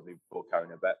done it probably before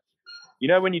Kona, but you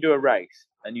know, when you do a race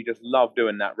and you just love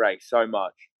doing that race so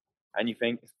much, and you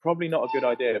think it's probably not a good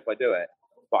idea if I do it,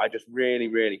 but I just really,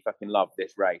 really fucking love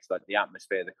this race, like the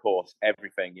atmosphere, the course,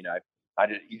 everything. You know,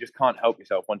 you just can't help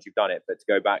yourself once you've done it, but to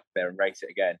go back there and race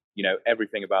it again. You know,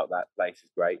 everything about that place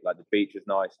is great. Like, the beach is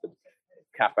nice, the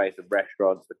cafes, the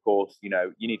restaurants, the course. You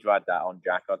know, you need to add that on,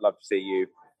 Jack. I'd love to see you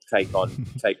take on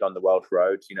the Welsh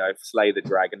roads. You know, slay the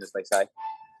dragon, as they say.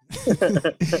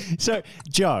 So,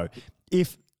 Joe,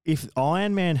 if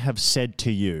Ironman have said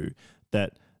to you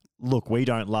that, look, we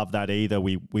don't love that either.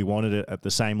 We wanted it at the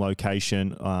same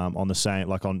location, on the same,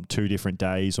 like on 2 different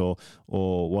days, or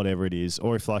whatever it is.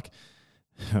 Or if, like,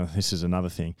 this is another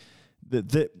thing,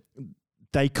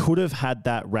 they could have had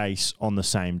that race on the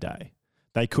same day.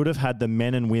 They could have had the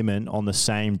men and women on the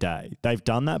same day. They've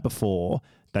done that before.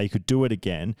 They could do it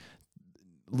again.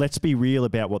 Let's be real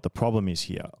about what the problem is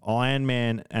here.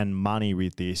 Ironman and money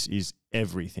with this is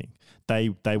everything.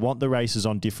 They want the races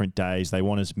on different days. They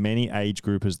want as many age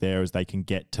groupers there as they can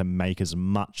get to make as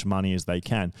much money as they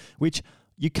can, which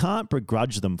you can't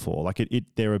begrudge them for. Like,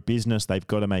 they're a business. They've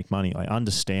got to make money. I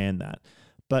understand that.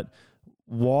 But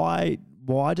why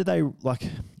do they, like,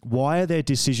 why are their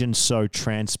decisions so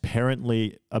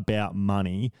transparently about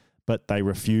money, but they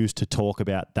refuse to talk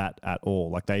about that at all?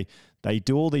 Like, they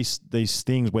do all these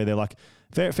things where they're like,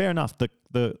 fair enough,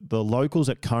 the locals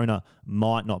at Kona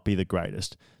might not be the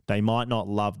greatest. They might not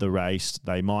love the race.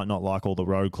 They might not like all the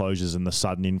road closures and the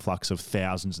sudden influx of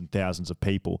thousands and thousands of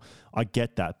people. I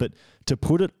get that. But to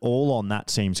put it all on that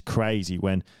seems crazy,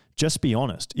 when, just be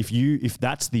honest, if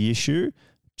that's the issue,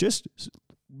 just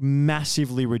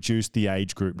massively reduce the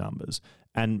age group numbers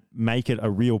and make it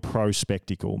a real pro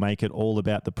spectacle. Make it all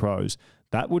about the pros.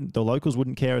 The locals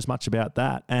wouldn't care as much about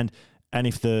that. And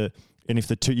if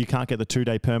you can't get the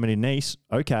 2-day permit in Nice,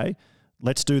 okay,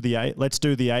 let's do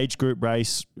the age group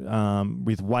race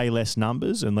with way less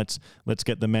numbers, and let's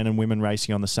get the men and women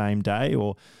racing on the same day,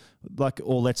 or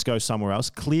let's go somewhere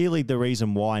else. Clearly, the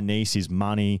reason why Nice is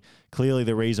money. Clearly,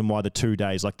 the reason why the 2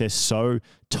 days, like, they're so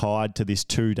tied to this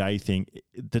 2-day thing,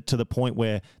 to the point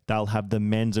where they'll have the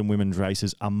men's and women's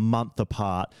races a month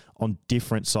apart on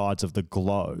different sides of the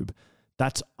globe.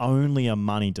 That's only a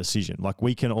money decision. Like,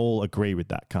 we can all agree with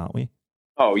that, can't we?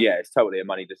 Oh yeah, it's totally a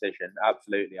money decision.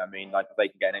 Absolutely. I mean, like, if they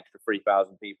can get an extra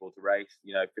 3,000 people to race,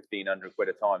 you know, 1,500 quid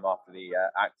a time after the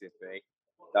active fee,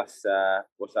 that's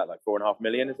what's that, like 4.5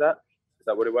 million? Is that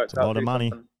what it works out? A lot of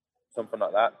money. Something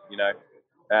like that, you know.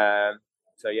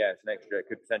 So yeah, it's an extra. It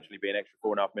could potentially be an extra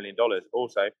 $4.5 million.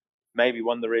 Also, maybe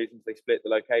one of the reasons they split the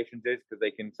locations is because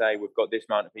they can say, we've got this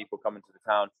amount of people coming to the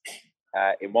town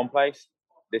in one place,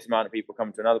 this amount of people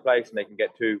coming to another place, and they can get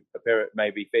 2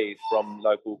 maybe fees from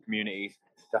local communities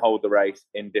to hold the race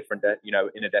in different,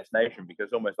 in a destination,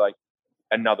 because almost like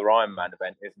another Ironman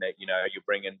event, isn't it? You know, you're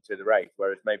bringing to the race,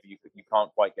 whereas maybe you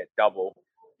can't quite get double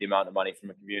the amount of money from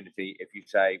a community if you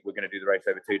say, we're going to do the race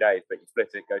over 2 days, but you split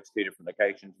it, go to 2 different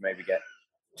locations, maybe get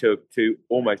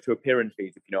almost 2 appearance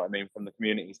fees, if you know what I mean, from the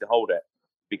communities to hold it,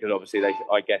 because obviously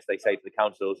I guess they say to the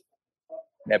councils,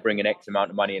 they're bringing X amount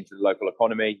of money into the local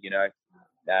economy, you know.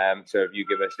 So if you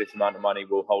give us this amount of money,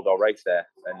 we'll hold our race there.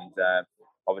 And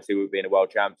obviously, we've been a world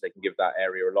champs. They can give that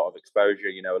area a lot of exposure,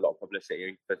 you know, a lot of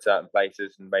publicity for certain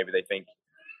places, and maybe they think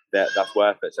that's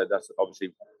worth it. So that's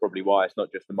obviously probably why it's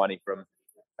not just the money from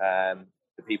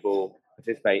the people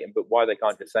participating, but why they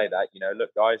can't just say that, you know,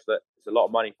 look, guys, that it's a lot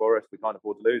of money for us. We can't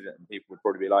afford to lose it. And people would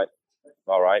probably be like,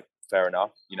 all right, fair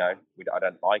enough. You know, I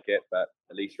don't like it, but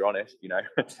at least you're honest, you know.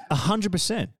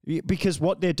 100%. Because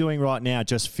what they're doing right now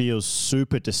just feels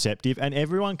super deceptive, and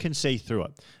everyone can see through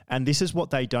it. And this is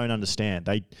what they don't understand.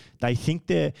 They think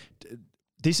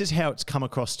this is how it's come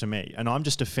across to me, and I'm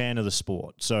just a fan of the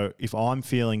sport. So if I'm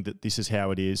feeling that this is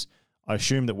how it is, I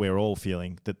assume that we're all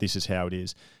feeling that this is how it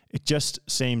is. It just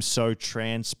seems so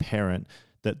transparent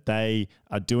that they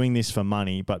are doing this for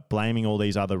money, but blaming all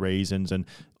these other reasons, and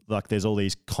like there's all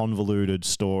these convoluted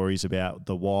stories about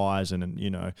the whys, and you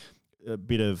know, a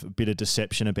bit of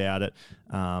deception about it.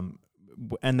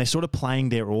 and they're sort of playing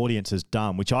their audience as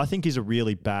dumb, which I think is a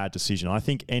really bad decision. I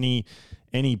think any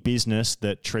business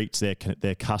that treats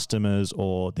their customers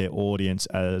or their audience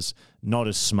as not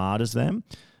as smart as them,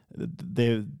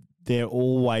 they're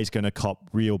always going to cop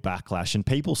real backlash, and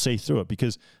people see through it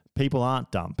because people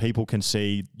aren't dumb. People can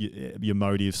see your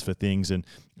motives for things and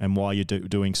why you're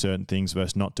doing certain things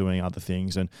versus not doing other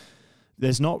things. And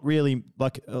there's not really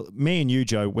like me and you,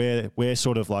 Joe, we're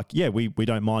sort of like, yeah, we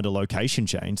don't mind a location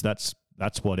change. That's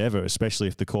whatever, especially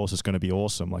if the course is going to be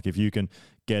awesome. Like if you can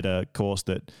get a course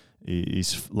that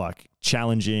is like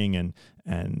challenging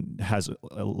and has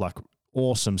like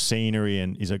awesome scenery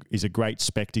and is a great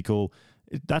spectacle,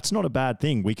 that's not a bad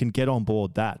thing. We can get on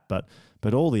board that, but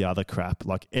all the other crap,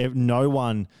 like no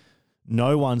one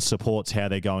supports how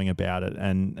they're going about it,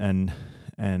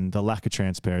 and the lack of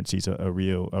transparency is a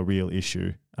real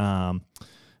issue.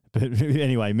 But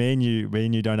anyway, me and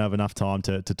you don't have enough time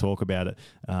to talk about it.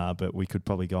 But we could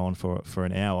probably go on for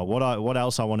an hour. What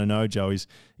else I want to know, Joe,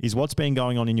 is what's been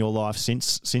going on in your life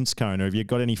since Kona? Have you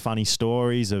got any funny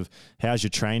stories of how's your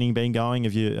training been going?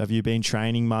 Have you been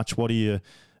training much?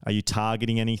 Are you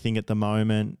targeting anything at the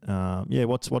moment?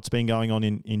 What's been going on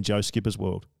in Joe Skipper's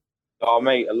world? Oh,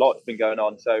 mate, a lot's been going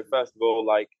on. So first of all,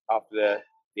 like after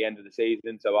the end of the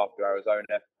season, so after Arizona,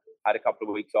 had a couple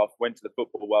of weeks off, went to the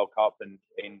Football World Cup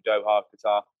in Doha,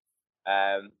 Qatar,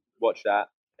 watched that,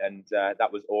 and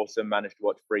that was awesome. Managed to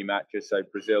watch 3 matches, so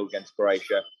Brazil against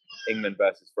Croatia, England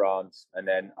versus France, and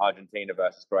then Argentina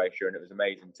versus Croatia, and it was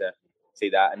amazing to see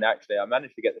that. And actually, I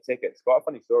managed to get the tickets. Quite a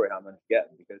funny story how I managed to get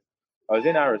them, because I was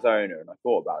in Arizona and I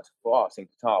thought about it. I thought, it's in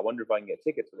Qatar. I wonder if I can get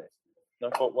tickets for this.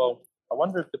 And I thought, well, I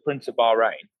wonder if the Prince of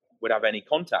Bahrain would have any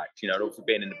contact, also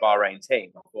being in the Bahrain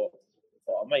team. I thought,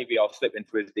 maybe I'll slip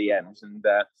into his DMs and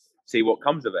see what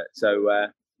comes of it. So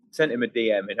sent him a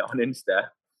DM on Insta.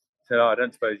 Said, I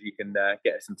don't suppose you can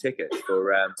get us some tickets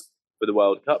for the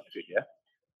World Cup, should you?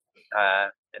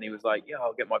 And he was like, yeah,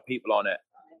 I'll get my people on it.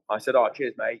 I said,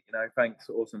 cheers, mate. Thanks.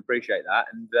 Awesome. Appreciate that.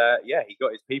 And he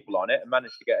got his people on it and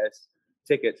managed to get us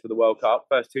tickets for the World Cup.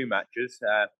 First 2 matches.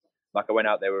 I went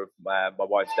out there with my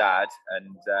wife's dad,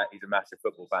 and he's a massive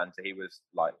football fan, so he was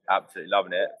like absolutely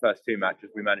loving it. First 2 matches,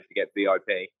 we managed to get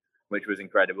VIP, which was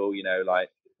incredible.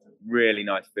 Really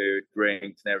nice food,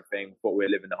 drinks, and everything. Thought we were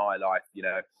living the high life,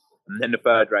 And then the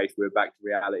third race, we were back to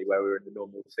reality where we were in the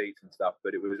normal seats and stuff.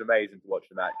 But it was amazing to watch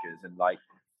the matches, and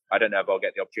I don't know if I'll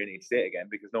get the opportunity to see it again,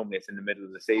 because normally it's in the middle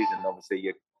of the season. Obviously,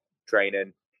 you're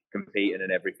training, competing,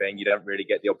 and everything. You don't really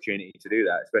get the opportunity to do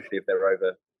that, especially if they're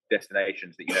over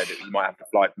destinations that that you might have to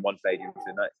fly from one stadium to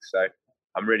the next. So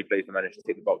I'm really pleased I managed to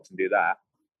tick the box and do that.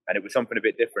 And it was something a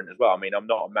bit different as well. I mean, I'm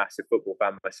not a massive football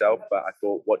fan myself, but I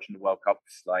thought watching the World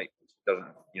Cups doesn't,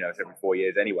 it's every 4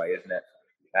 years anyway, isn't it?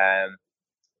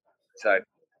 So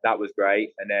that was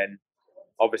great. And then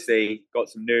obviously got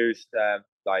some news,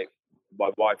 my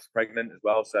wife's pregnant as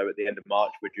well. So at the end of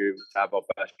March, we're due to have our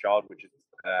first child, which is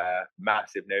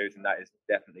massive news. And that is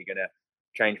definitely going to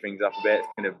change things up a bit. It's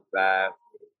going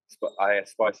to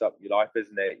spice up your life,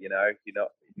 isn't it? You're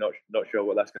not sure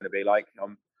what that's going to be like.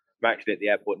 I'm actually at the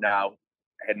airport now,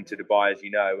 heading to Dubai, as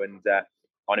you know, and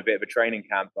on a bit of a training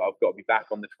camp. But I've got to be back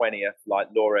on the 20th. Like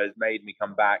Laura has made me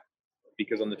come back,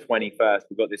 because on the 21st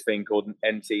we've got this thing called an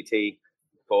NCT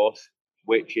course,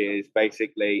 which is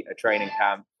basically a training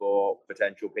camp for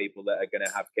potential people that are going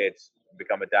to have kids,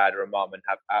 become a dad or a mum, and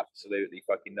have absolutely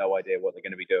fucking no idea what they're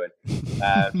going to be doing.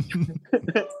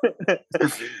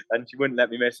 And she wouldn't let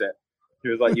me miss it. She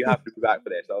was like, you have to be back for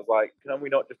this. I was like, can we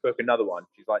not just book another one?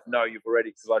 She's like, no,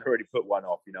 because I'd already put one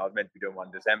off. I was meant to be doing one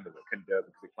in December, but couldn't do it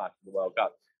because it clashed with the World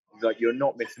Cup. She's like, you're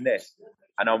not missing this.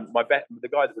 And the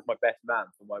guy that was my best man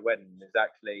for my wedding is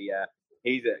actually,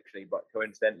 he's actually, but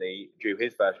coincidentally, due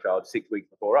his first child 6 weeks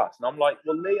before us. And I'm like,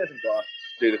 well, Lee hasn't got to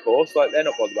do the course. They're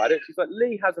not bothered about it. She's like,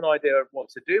 Lee has an idea of what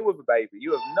to do with a baby.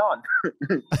 You have none.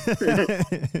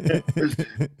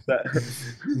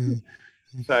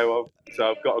 So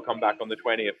I've got to come back on the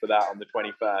 20th for that on the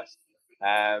 21st.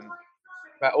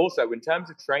 But also, in terms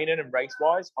of training and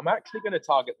race-wise, I'm actually going to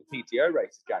target the PTO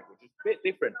races, Jack, which is a bit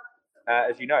different,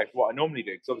 as you know, to what I normally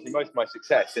do. Because obviously most of my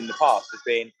success in the past has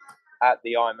been at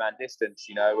the Ironman distance,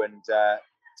 and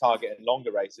targeting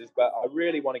longer races. But I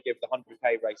really want to give the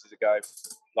 100K races a go.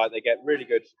 They get really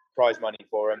good prize money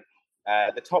for them.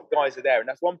 The top guys are there. And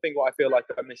that's one thing what I feel like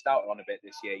I missed out on a bit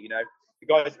this year. The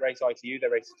guys that race ITU, they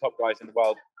race the top guys in the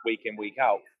world week in, week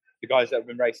out. The guys that have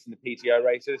been racing the PTO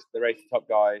races, they race the top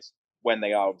guys when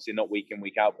they are obviously not week in,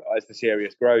 week out. But as the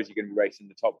series grows, you're going to be racing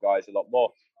the top guys a lot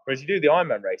more. Whereas you do the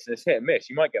Ironman race and it's hit and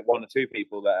miss. You might get 1 or 2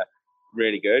 people that are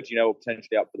really good, or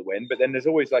potentially up for the win. But then there's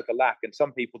always like a lack, and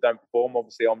some people don't perform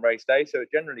obviously on race day. So it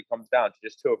generally comes down to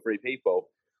just 2 or 3 people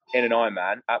in an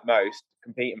Ironman at most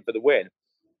competing for the win.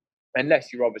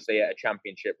 Unless you're obviously at a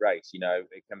championship race,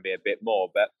 it can be a bit more.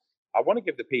 But I want to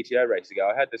give the PTO race a go.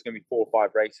 I heard there's going to be 4 or 5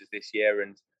 races this year,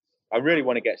 and I really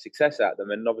want to get success at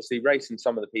them. And obviously racing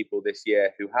some of the people this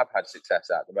year who have had success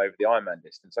at them over the Ironman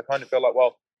distance, I kind of feel like,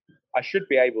 well, I should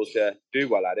be able to do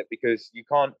well at it, because you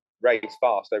can't race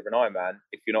fast over an Ironman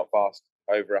if you're not fast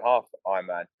over a half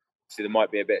Ironman. So there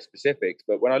might be a bit of specifics,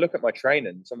 but when I look at my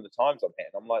training, some of the times I'm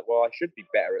hitting, I'm like, well, I should be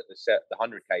better at the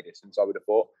 100K distance, I would have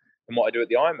thought, than what I do at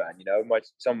the Ironman.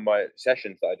 Some of my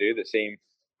sessions that I do that seem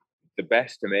the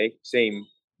best to me seem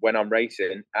when I'm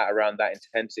racing at around that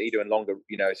intensity, doing longer,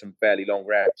 some fairly long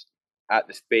reps at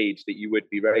the speeds that you would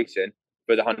be racing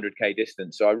for the 100K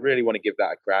distance. So I really want to give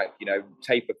that a crack,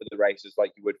 taper for the races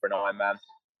like you would for an Ironman.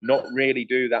 Not really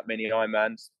do that many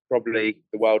Ironmans, probably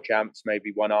the world champs,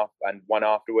 maybe one off and one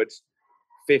afterwards.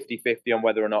 50-50 on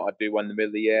whether or not I do one in the middle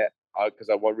of the year, because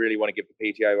I really want to give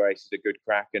the PTO races a good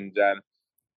crack and,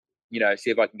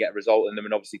 see if I can get a result in them,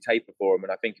 and obviously taper for them.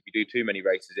 And I think if you do too many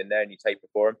races in there and you taper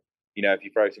for them, if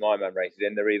you throw some Ironman races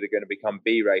in, they're either going to become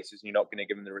B races and you're not going to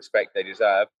give them the respect they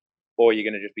deserve, or you're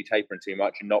going to just be tapering too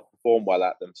much and not perform well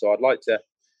at them. So I'd like to,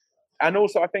 and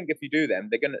also I think if you do them,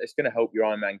 it's going to help your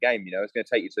Ironman game. It's going to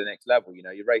take you to the next level.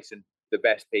 You're racing the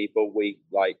best people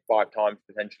like 5 times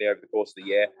potentially over the course of the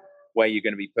year, where you're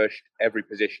going to be pushed. Every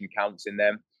position counts in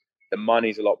them. The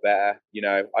money's a lot better.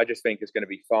 I just think it's going to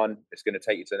be fun. It's going to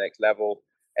take you to the next level.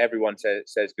 Everyone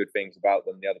says good things about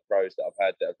them, the other pros that I've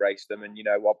heard that have raced them. And,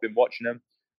 I've been watching them.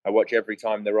 I watch every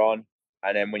time they're on.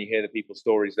 And then when you hear the people's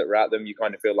stories that are at them, you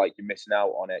kind of feel like you're missing out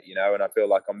on it, and I feel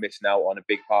like I'm missing out on a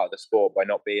big part of the sport by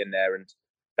not being there. And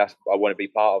I want to be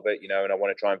part of it, and I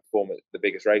want to try and perform at the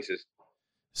biggest races.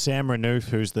 Sam Renouf,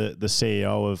 who's the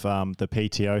CEO of the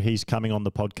PTO, he's coming on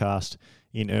the podcast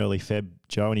in early Feb,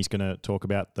 Joe, and he's going to talk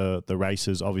about the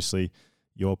races. Obviously,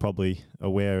 you're probably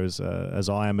aware as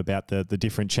I am about the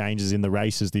different changes in the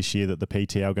races this year that the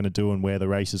PTO are going to do and where the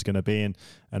race is going to be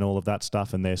and all of that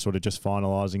stuff, and they're sort of just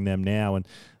finalising them now. And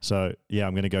so, yeah,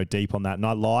 I'm going to go deep on that. And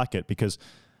I like it because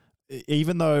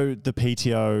even though the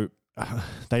PTO,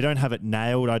 they don't have it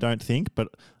nailed, I don't think, but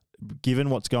given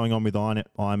what's going on with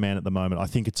Ironman at the moment, I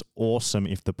think it's awesome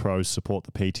if the pros support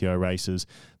the PTO races.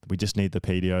 We just need the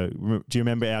PTO. Do you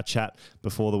remember our chat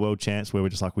before the World Champs where we're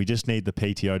just like, we just need the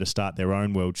PTO to start their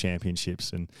own World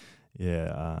Championships? And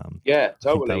yeah, totally.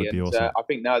 I think that would be awesome. I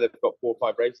think now they've got 4 or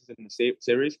 5 races in the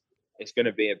series. It's going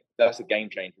to be that's a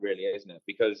game changer, really, isn't it?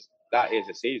 Because that is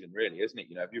a season, really, isn't it?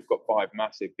 If you've got 5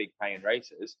 massive, big paying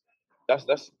races, that's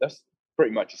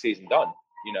pretty much a season done.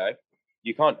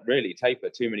 You can't really taper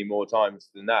too many more times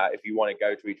than that if you want to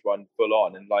go to each one full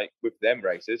on. And like with them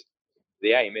races,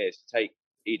 the aim is to take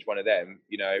each one of them,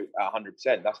 at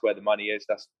 100%. That's where the money is.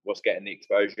 That's what's getting the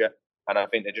exposure. And I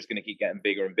think they're just going to keep getting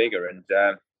bigger and bigger. And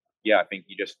I think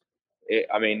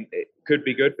it could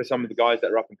be good for some of the guys that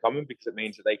are up and coming, because it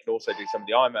means that they can also do some of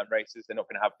the Ironman races. They're not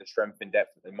going to have the strength and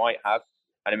depth that they might have.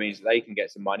 And it means that they can get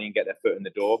some money and get their foot in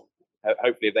the door.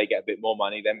 Hopefully, if they get a bit more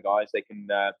money, them guys, they can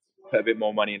put a bit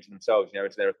more money into themselves,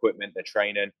 into their equipment, their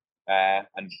training,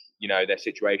 and their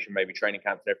situation, maybe training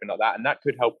camps and everything like that. And that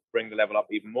could help bring the level up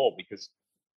even more, because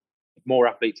if more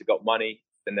athletes have got money,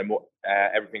 then they're more,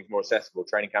 everything's more accessible.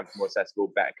 Training camps are more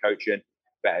accessible, better coaching,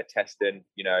 better testing,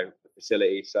 the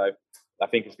facilities. So I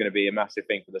think it's going to be a massive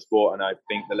thing for the sport, and I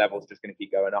think the level's just going to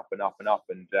keep going up and up and up.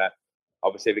 And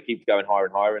obviously, if it keeps going higher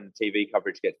and higher, and the TV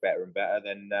coverage gets better and better,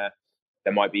 then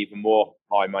there might be even more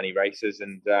high money races.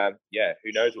 And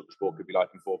who knows what the sport could be like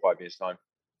in 4 or 5 years' time.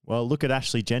 Well, look at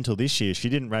Ashley Gentle this year. She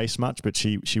didn't race much, but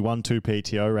she won 2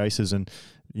 PTO races and,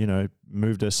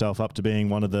 moved herself up to being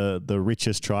one of the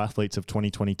richest triathletes of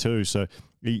 2022. So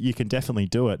you can definitely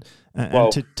do it.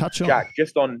 And to touch on Jack,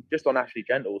 just on Ashley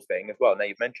Gentle's thing as well. Now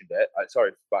you've mentioned it.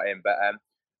 Sorry about him, but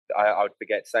I would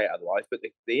forget to say it otherwise. But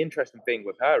the interesting thing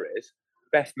with her is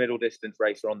best middle distance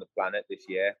racer on the planet this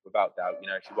year, without doubt.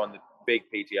 She won the big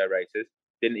PTO races,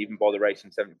 didn't even bother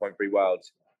racing 70.3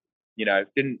 worlds.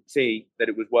 Didn't see that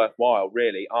it was worthwhile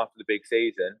really after the big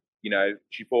season.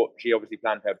 She obviously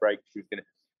planned her break. She was going to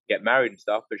get married and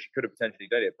stuff, but she could have potentially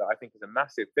done it. But I think it's a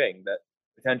massive thing that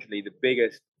potentially the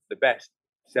best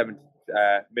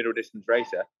middle distance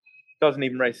racer doesn't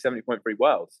even race 70.3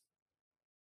 worlds.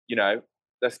 You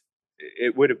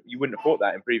wouldn't have thought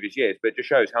that in previous years, but it just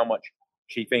shows how much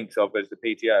she thinks of as the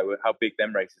PTO, how big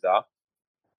them races are,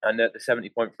 and that the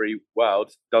 70.3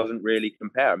 worlds doesn't really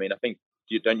compare. I mean, I think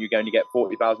don't you only get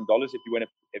 $40,000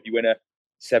 if you win a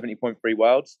 70.3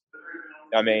 worlds?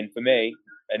 I mean, for me,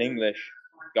 an English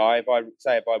guy, if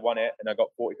I won it and I got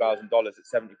 $40,000 at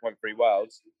 70.3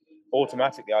 worlds,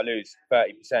 automatically I lose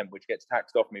 30%, which gets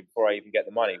taxed off me before I even get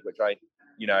the money, which I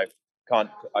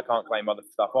can't claim other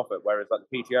stuff off it. Whereas like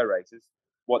the PTO races,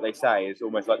 what they say is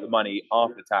almost like the money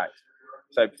after tax.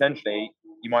 So potentially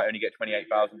you might only get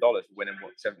 $28,000 for winning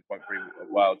 70.3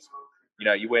 worlds.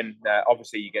 You win.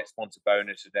 Obviously, you get sponsor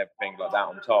bonuses and everything like that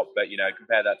on top. But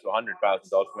compare that to $100,000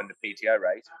 to win the PTO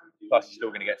race. Plus, you're still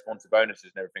going to get sponsor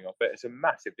bonuses and everything off it. It's a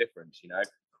massive difference.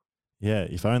 Yeah,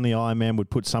 if only Ironman would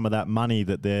put some of that money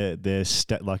that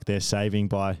they're saving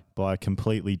by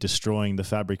completely destroying the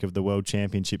fabric of the World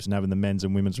Championships and having the men's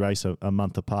and women's race a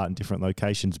month apart in different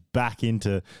locations back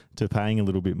into paying a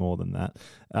little bit more than that.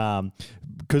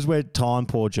 Because we're time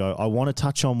poor, Joe, I want to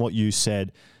touch on what you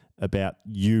said about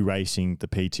you racing the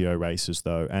PTO races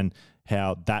though, and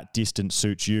how that distance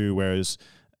suits you, whereas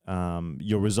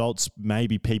your results,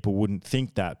 maybe people wouldn't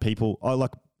think that.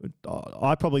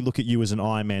 I probably look at you as an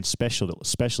Ironman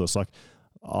specialist. Like,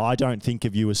 I don't think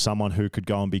of you as someone who could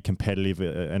go and be competitive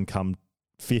and come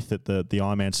fifth at the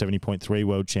Ironman 70.3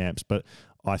 World Champs, but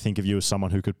I think of you as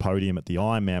someone who could podium at the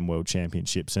Ironman World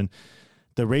Championships. And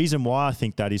the reason why I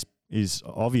think that is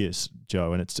obvious,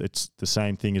 Joe, and it's the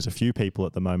same thing as a few people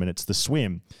at the moment. It's the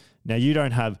swim. Now, you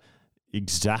don't have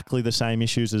exactly the same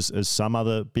issues as some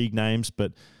other big names,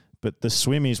 but the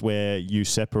swim is where you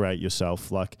separate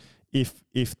yourself. Like, if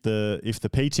the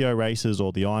PTO races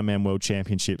or the Ironman World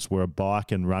Championships were a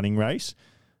bike and running race,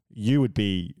 you would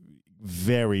be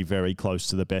very, very close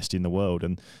to the best in the world.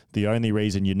 And the only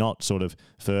reason you're not sort of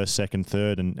first, second,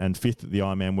 third, and fifth at the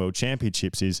Ironman World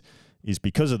Championships is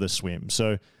because of the swim.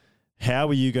 So how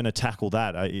are you going to tackle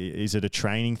that? Is it a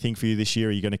training thing for you this year?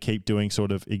 Are you going to keep doing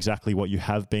sort of exactly what you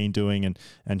have been doing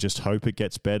and just hope it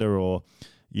gets better? Or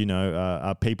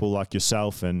are people like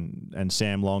yourself and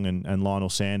Sam Long and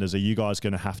Lionel Sanders, are you guys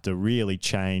going to have to really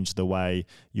change the way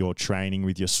you're training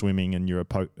with your swimming and your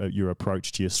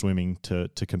approach to your swimming to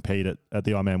compete at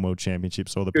the Ironman World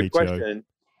Championships or the Good PTO? Question.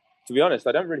 To be honest,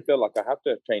 I don't really feel like I have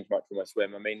to change much for my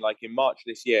swim. I mean, like in March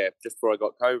this year, just before I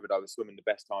got COVID, I was swimming the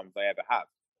best times I ever have.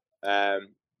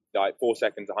 Like 4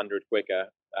 seconds, 100 quicker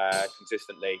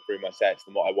consistently through my sets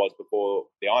than what I was before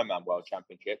the Ironman World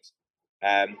Championships.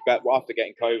 But after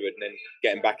getting COVID and then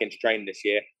getting back into training this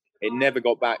year, it never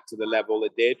got back to the level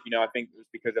it did. I think it was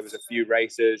because there was a few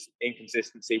races,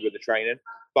 inconsistency with the training.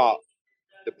 But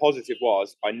the positive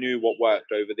was I knew what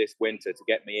worked over this winter to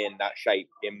get me in that shape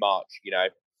in March,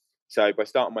 So by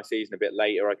starting my season a bit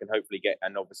later, I can hopefully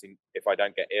and obviously if I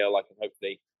don't get ill, I can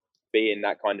hopefully be in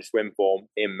that kind of swim form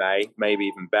in May, maybe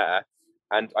even better.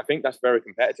 And I think that's very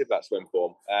competitive, that swim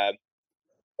form. I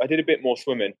did a bit more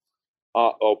swimming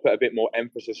or put a bit more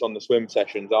emphasis on the swim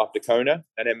sessions after Kona,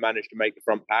 and then managed to make the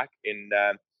front pack in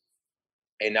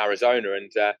Arizona.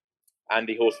 And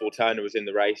Andy Horsfall Turner was in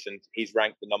the race, and he's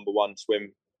ranked the number one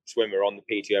swimmer on the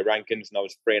PTO rankings, and I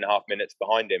was 3.5 minutes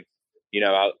behind him,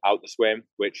 out the swim,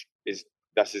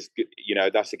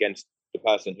 that's against the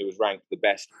person who was ranked the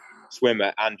best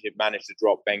swimmer and who managed to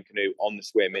drop Ben Canoe on the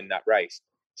swim in that race.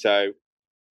 So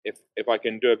if I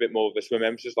can do a bit more of a swim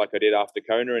emphasis like I did after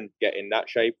Kona and get in that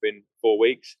shape in 4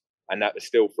 weeks, and that was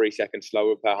still 3 seconds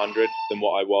slower per 100 than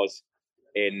what I was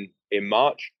in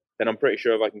March, then I'm pretty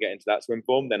sure if I can get into that swim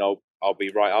form, then I'll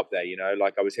be right up there.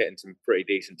 Like I was hitting some pretty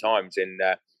decent times in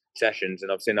sessions,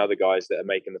 and I've seen other guys that are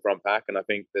making the front pack, and I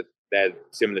think that they're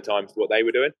similar times to what they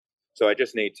were doing. So I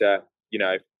just need to,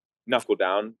 knuckle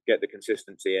down, get the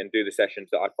consistency, and do the sessions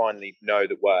that I finally know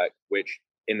that work, which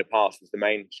in the past was the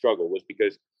main struggle, was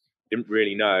because I didn't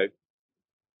really know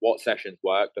what sessions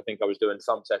worked. I think I was doing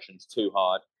some sessions too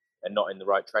hard and not in the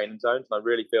right training zones. And I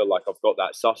really feel like I've got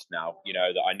that sussed now,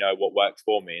 that I know what works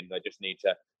for me, and I just need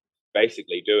to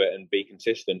basically do it and be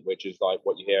consistent, which is like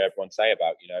what you hear everyone say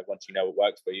about, once you know what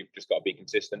works for you, you've just got to be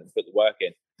consistent and put the work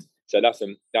in. So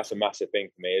that's a massive thing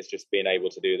for me, is just being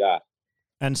able to do that.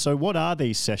 And so what are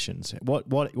these sessions?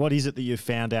 What is it that you've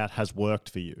found out has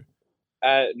worked for you?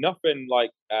 Nothing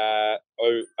like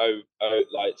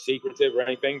like secretive or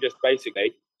anything. Just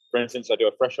basically, for instance, I do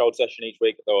a threshold session each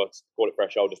week. Or call it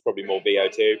threshold, it's probably more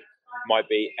VO2. Might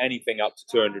be anything up to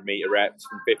 200 meter reps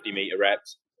from 50 meter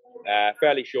reps.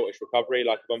 Fairly shortish recovery.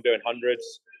 Like if I'm doing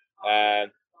hundreds,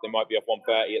 they might be off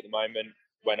 130 at the moment.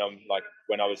 When I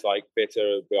was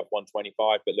fitter, I'd be off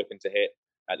 125, but looking to hit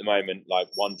at the moment like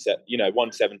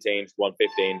 117s,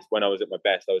 115s. When I was at my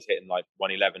best, I was hitting like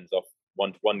 111s off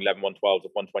 111, 112s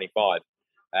off 125.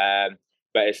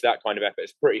 But it's that kind of effort.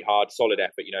 It's pretty hard, solid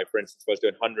effort. For instance, if I was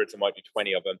doing hundreds, I might do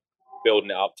 20 of them,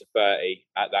 building it up to 30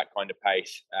 at that kind of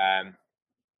pace. And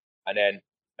then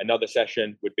Another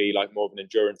session would be like more of an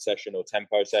endurance session or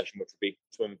tempo session, which would be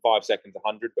swim 5 seconds,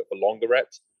 100, but for longer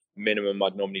reps. Minimum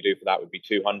I'd normally do for that would be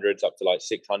 200s up to like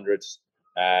 600s,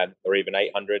 or even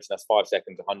 800s. That's 5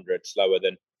 seconds, 100 slower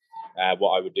than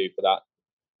what I would do for that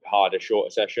harder, shorter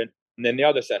session. And then the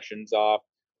other sessions are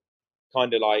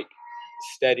kind of like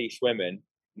steady swimming,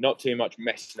 not too much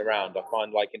messing around. I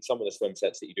find like in some of the swim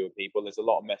sets that you do with people, there's a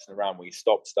lot of messing around where you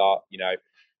stop, start,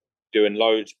 doing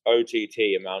loads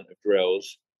OTT amount of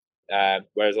drills.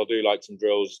 Whereas I'll do like some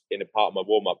drills in a part of my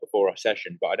warm up before a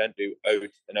session, but I don't do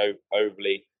an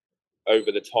overly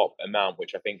over the top amount,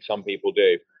 which I think some people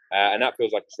do. And that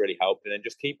feels like it's really helped. And then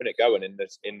just keeping it going in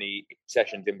the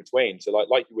sessions in between. So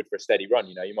like you would for a steady run,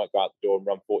 you might go out the door and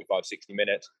run 45, 60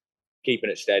 minutes, keeping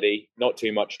it steady, not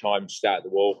too much time sat at the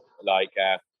wall,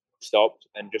 stopped,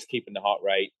 and just keeping the heart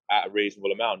rate at a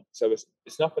reasonable amount. So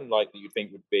it's nothing like that you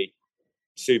think would be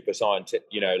super scientific,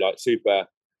 like super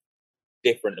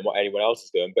different than what anyone else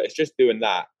is doing, but it's just doing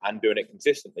that and doing it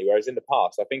consistently. Whereas in the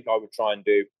past, I think I would try and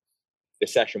do the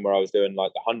session where I was doing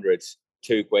like the hundreds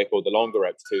too quick or the longer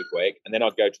reps too quick, and then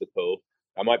I'd go to the pool.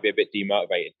 I might be a bit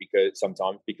demotivated because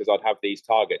I'd have these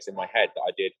targets in my head that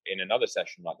I did in another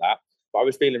session like that, but I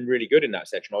was feeling really good in that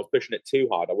session. I was pushing it too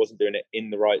hard. I wasn't doing it in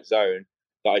the right zone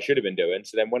that I should have been doing.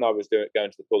 So then when I was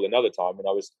going to the pool another time, when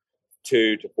I was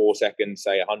 2 to 4 seconds,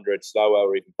 say 100 slower,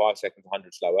 or even 5 seconds,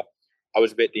 100 slower, I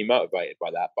was a bit demotivated by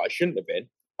that, but I shouldn't have been.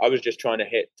 I was just trying to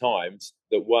hit times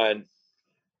that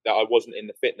I wasn't in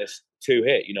the fitness to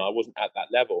hit. I wasn't at that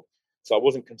level. So I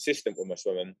wasn't consistent with my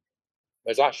swimming.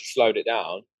 I actually slowed it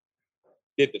down,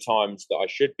 did the times that I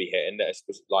should be hitting, that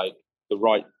was like the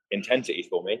right intensities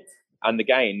for me. And the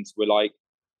gains were like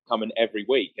coming every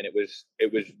week. And it was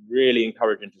really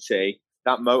encouraging to see.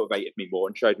 That motivated me more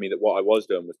and showed me that what I was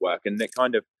doing was working. And it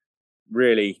kind of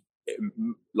really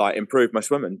like improved my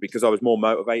swimming because I was more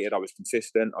motivated. I was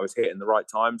consistent. I was hitting the right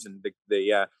times, and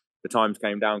the times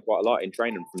came down quite a lot in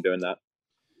training from doing that.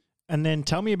 And then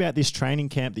tell me about this training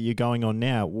camp that you're going on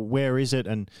now. Where is it,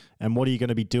 and what are you going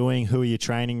to be doing? Who are you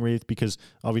training with? Because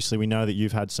obviously we know that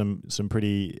you've had some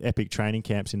pretty epic training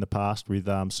camps in the past with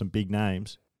some big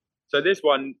names. So this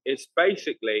one is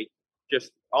basically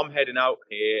just I'm heading out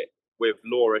here with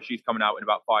Laura. She's coming out in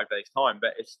about 5 days' time,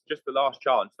 but it's just the last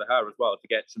chance for her as well to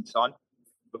get some sun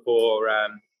before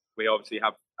we obviously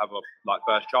have a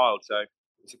first child. So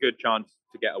it's a good chance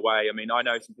to get away. I mean, I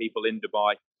know some people in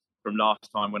Dubai from last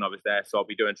time when I was there, so I'll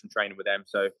be doing some training with them.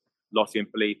 So Lottie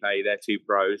and Felipe, they're 2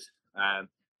 pros that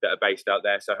are based out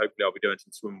there. So hopefully I'll be doing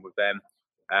some swimming with them.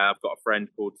 I've got a friend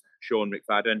called Sean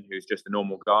McFadden, who's just a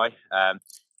normal guy.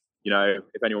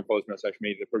 If anyone follows me on social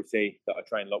media, they'll probably see that I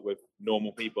train a lot with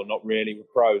normal people, not really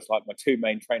with pros. Like my 2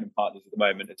 main training partners at the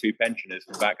moment are 2 pensioners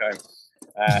from back home.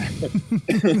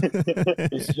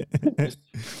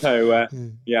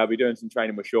 I'll be doing some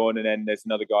training with Sean, and then there's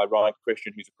another guy, Ryan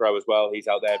Christian, who's a pro as well. He's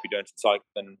out there, be doing some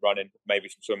cycling and running, maybe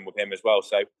some swimming with him as well.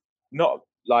 So not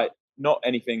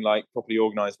anything like properly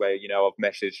organised where I've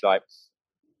messaged like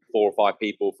 4 or 5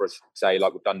 people for say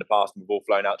like we've done in the past and we've all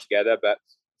flown out together, but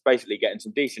basically getting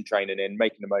some decent training in,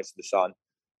 making the most of the sun,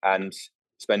 and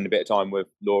spending a bit of time with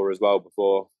Laura as well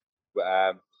before we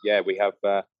have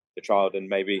the child, and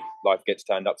maybe life gets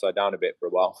turned upside down a bit for a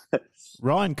while.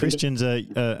 Ryan Christian's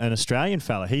an Australian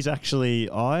fella. He's actually,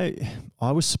 I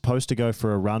was supposed to go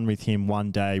for a run with him one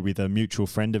day with a mutual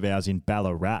friend of ours in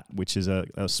Ballarat, which is a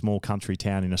small country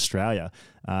town in Australia.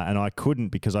 And I couldn't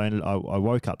because I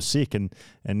woke up sick, and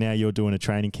now you're doing a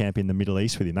training camp in the Middle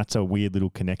East with him. That's a weird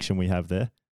little connection we have there.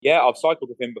 Yeah, I've cycled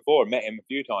with him before and met him a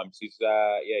few times. He's he's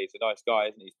a nice guy,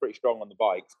 isn't he? He's pretty strong on the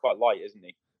bike. He's quite light, isn't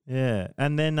he? Yeah,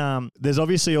 and then there's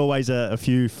obviously always a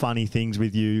few funny things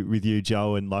with you,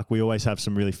 Joe, and like we always have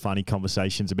some really funny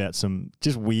conversations about some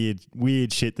just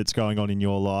weird shit that's going on in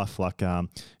your life, like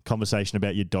conversation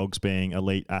about your dogs being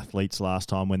elite athletes last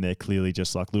time when they're clearly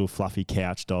just like little fluffy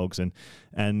couch dogs, and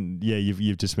yeah,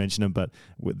 you've just mentioned them, but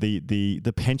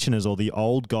the pensioners or the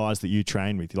old guys that you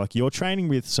train with, like you're training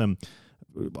with some.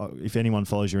 If anyone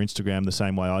follows your Instagram the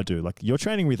same way I do, like you're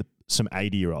training with some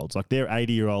 80-year-olds, like they're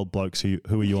 80-year-old blokes who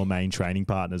are your main training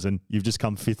partners, and you've just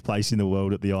come 5th place in the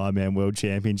world at the Ironman World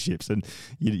Championships, and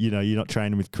you're not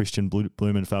training with Christian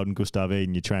Blumenfeld and Gustav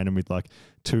Eden, you're training with like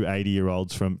 2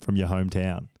 80-year-olds from your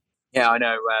hometown. Yeah, I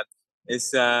know.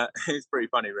 It's pretty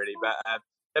funny, really, but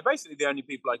they're basically the only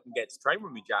people I can get to train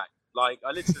with me, Jack. Like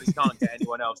I literally can't get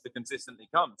anyone else to consistently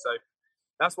come, so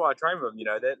that's why I train with them.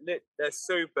 They're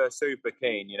super, super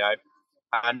keen.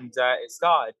 And it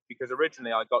started because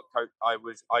originally I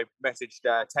messaged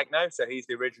Techno, so he's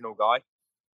the original guy,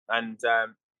 and I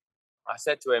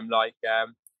said to him like,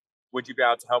 would you be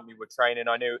able to help me with training?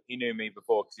 He knew me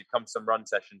before because he'd come to some run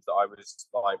sessions that I was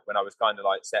like, when I was kind of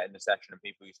like setting the session and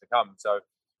people used to come. So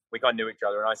we kind of knew each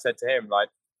other. And I said to him, like,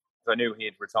 because I knew he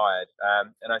had retired,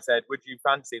 and I said, would you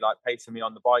fancy like pacing me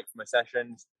on the bike for my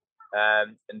sessions,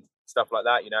 and stuff like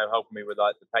that, helping me with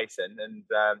like the pacing and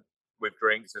with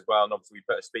drinks as well. And obviously we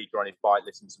put a speaker on his bike,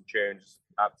 listen to some tunes,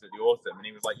 absolutely awesome. And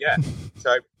he was like, yeah.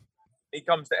 So he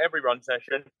comes to every run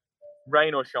session,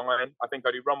 rain or shine. I think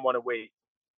I do run one a week,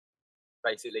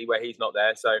 basically, where he's not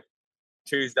there. So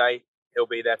Tuesday, he'll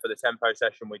be there for the tempo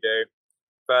session we do.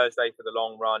 Thursday for the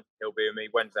long run, he'll be with me.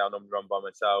 Wednesday, I'll normally run by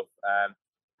myself.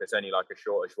 It's only like a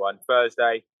shortish one.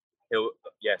 Thursday,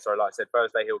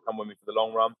 Thursday, he'll come with me for the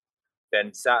long run.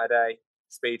 Then Saturday,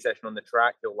 speed session on the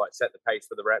track. He'll like set the pace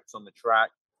for the reps on the track.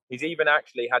 He's even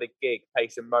actually had a gig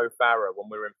pacing Mo Farah when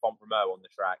we were in Font-Romeu on the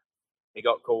track. He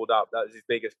got called up. That was his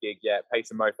biggest gig yet,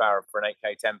 pacing Mo Farah for an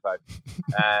 8K tempo.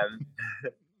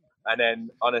 And then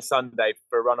on a Sunday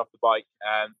for a run off the bike,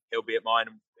 he'll be at mine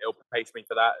and he'll pace me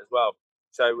for that as well.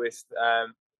 So it's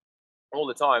all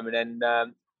the time. And then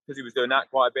because he was doing that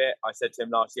quite a bit, I said to him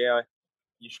last year,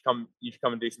 you should come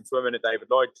and do some swimming at David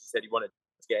Lloyd. He said he wanted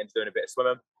to get into doing a bit of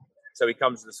swimming. So he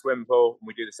comes to the swim pool and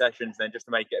we do the sessions. And then just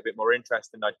to make it a bit more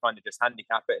interesting, I kind of just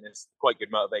handicap it. And it's quite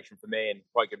good motivation for me and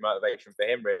quite good motivation for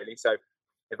him, really. So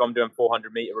if I'm doing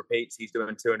 400 meter repeats, he's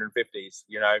doing 250s,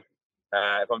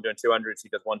 if I'm doing 200s, he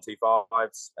does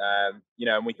 125s,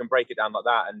 and we can break it down like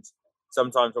that. And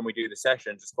sometimes when we do the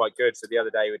sessions, it's quite good. So the other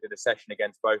day we did a session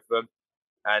against both of them,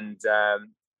 and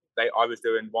I was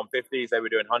doing 150s, they were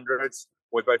doing 100s.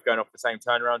 We're both going off the same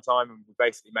turnaround time, and we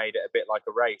basically made it a bit like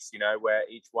a race, where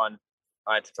each one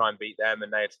I had to try and beat them,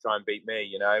 and they had to try and beat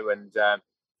me, and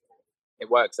it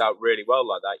works out really well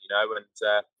like that, and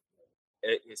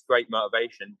it's great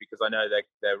motivation because I know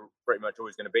they're pretty much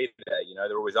always going to be there.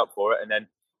 They're always up for it. And then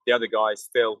the other guy's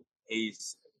Phil.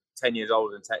 He's 10 years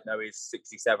older than Techno. He's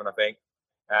 67, I think,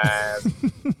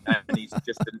 and he's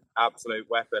just an absolute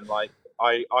weapon. Like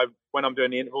I when I'm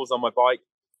doing the intervals on my bike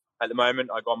at the moment,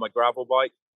 I go on my gravel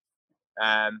bike,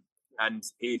 and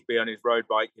he'd be on his road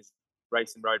bike, his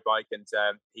racing road bike, and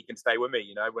he can stay with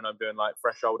me. When I'm doing like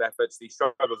threshold efforts, he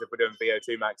struggles if we're doing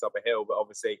VO2 max up a hill, but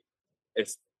obviously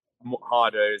it's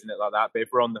harder, isn't it, like that? But if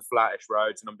we're on the flattish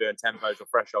roads and I'm doing tempos or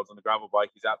thresholds on the gravel bike,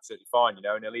 he's absolutely fine, and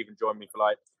he'll even join me for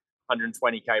like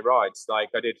 120k rides. Like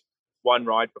I did one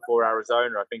ride before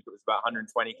Arizona, I think it was about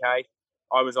 120k.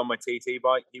 I was on my TT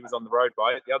bike, he was on the road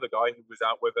bike. The other guy who was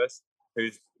out with us,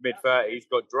 who's mid-30s,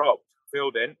 got dropped,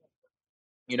 filled in,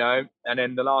 and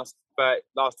then the last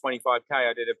 25k,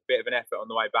 I did a bit of an effort on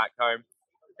the way back home.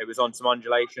 It was on some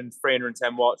undulations,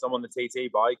 310 watts. I'm on the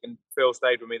TT bike, and Phil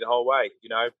stayed with me the whole way,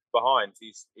 behind.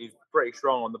 He's pretty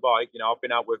strong on the bike. I've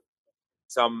been out with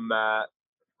some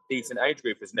decent age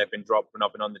groupers, and they've been dropped when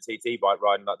I've been on the TT bike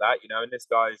riding like that, and this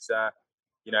guy's,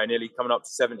 nearly coming up to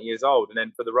 70 years old. And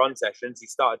then for the run sessions, he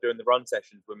started doing the run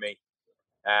sessions with me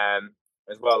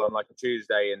as well on like a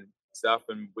Tuesday and stuff.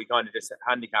 And we kind of just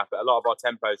handicap it. A lot of our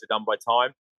tempos are done by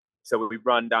time. So we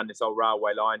run down this old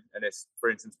railway line, and it's, for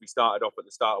instance, we started off at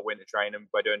the start of winter training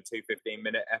by doing 2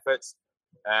 15-minute efforts.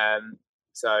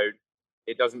 So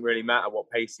it doesn't really matter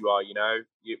what pace you are,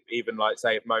 even like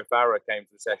say if Mo Farah came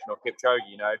to the session or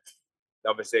Kipchoge,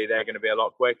 obviously they're going to be a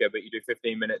lot quicker, but you do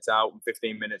 15 minutes out and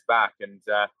 15 minutes back, and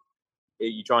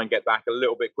you try and get back a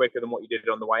little bit quicker than what you did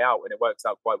on the way out, and it works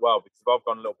out quite well because if I've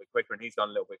gone a little bit quicker and he's gone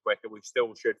a little bit quicker, we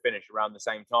still should finish around the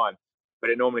same time. But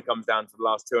it normally comes down to the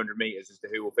last 200 meters as to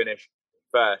who will finish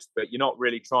first. But you're not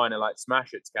really trying to like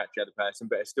smash it to catch the other person,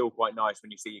 but it's still quite nice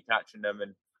when you see you catching them.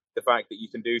 And the fact that you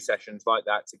can do sessions like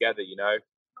that together,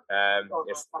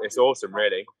 it's awesome,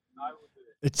 really.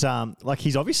 It's like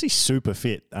he's obviously super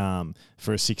fit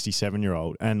for a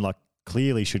 67-year-old, and like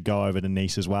clearly should go over to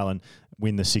Nice as well and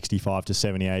win the 65 to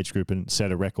 70 age group and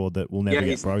set a record that will never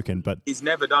get broken. But he's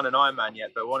never done an Ironman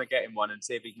yet, but I want to get him one and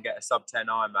see if he can get a sub 10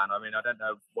 Ironman. I mean, I don't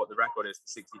know what the record is for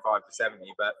 65 to 70,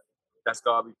 but that's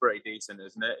got to be pretty decent,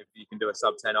 isn't it? If you can do a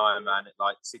sub 10 Ironman at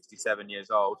like 67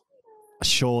 years old.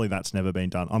 Surely that's never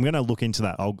been done. I'm going to look into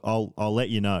that. I'll let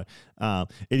you know.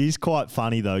 It is quite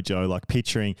funny though, Joe, like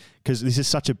picturing, because this is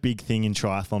such a big thing in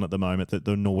triathlon at the moment that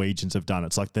the Norwegians have done.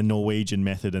 It's like the Norwegian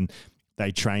method, and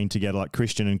they train together. Like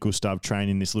Christian and Gustav train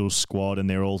in this little squad, and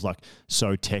they're all like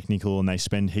so technical, and they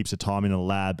spend heaps of time in a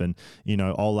lab. And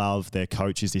Olav, their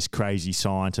coach, is this crazy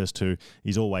scientist who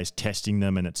is always testing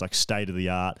them, and it's like state of the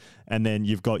art. And then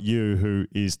you've got you, who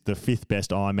is the 5th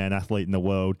best Ironman athlete in the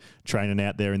world, training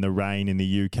out there in the rain in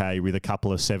the UK with a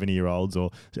couple of 70-year-olds, or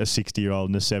a 60-year-old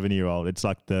and a 70-year-old. It's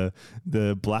like the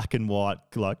black and white,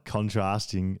 like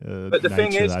contrasting but the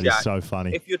thing is, that Jack, is so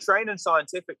funny. If you're training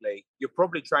scientifically, you're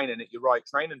probably training at your right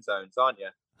training zones, aren't you?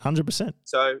 100%.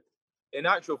 So in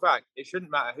actual fact, it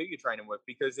shouldn't matter who you're training with,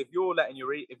 because if you're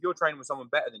training with someone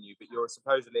better than you, but you're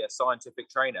supposedly a scientific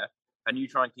trainer, and you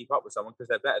try and keep up with someone because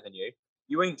they're better than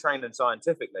you ain't training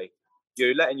scientifically.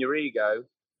 You're letting your ego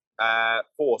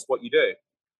force what you do,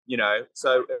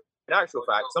 So in actual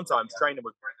fact, sometimes training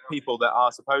with people that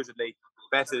are supposedly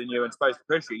better than you and supposed to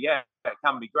push you, yeah, it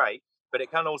can be great, but it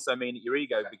can also mean that your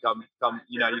ego you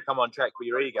come on check with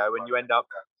your ego, and you end up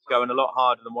going a lot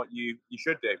harder than what you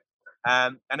should do.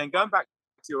 And then going back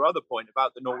to your other point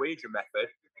about the Norwegian method,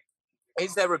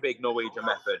 is there a big Norwegian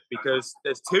method? Because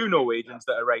there's 2 Norwegians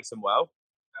that are racing well,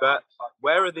 but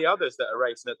where are the others that are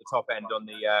racing at the top end on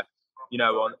the,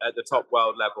 at the top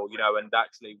world level, and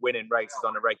actually winning races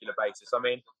on a regular basis?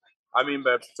 I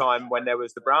remember a time when there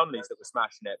was the Brownlees that were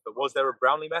smashing it, but was there a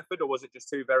Brownlee method, or was it just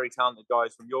 2 very talented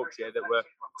guys from Yorkshire that were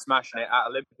smashing it at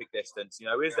Olympic distance?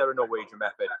 Is there a Norwegian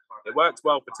method? It works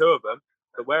well for 2 of them,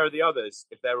 but where are the others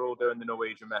if they're all doing the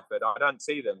Norwegian method? I don't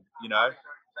see them,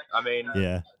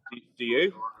 Yeah. Do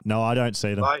you? No, I don't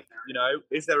see them.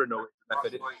 Is there a Norwegian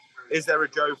method? Is there a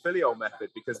Joe Filiol method?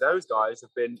 Because those guys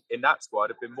have been in that squad,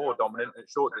 have been more dominant at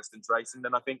short distance racing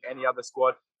than I think any other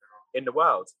squad in the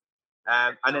world.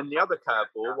 And then the other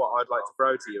curveball, what I'd like to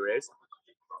throw to you is,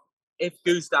 if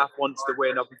Gustav wants to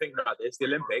win, I've been thinking about this, the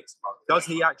Olympics, does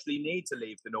he actually need to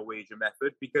leave the Norwegian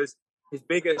method? Because his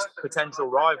biggest potential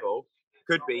rival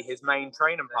could be his main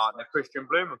training partner, Christian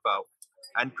Blumenfeld.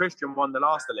 And Christian won the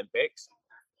last Olympics,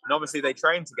 and obviously they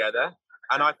trained together.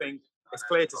 And I think it's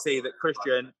clear to see that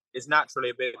Christian is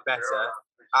naturally a bit better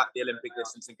at the Olympic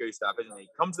distance than Gustav, isn't he?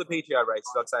 Comes to the PTO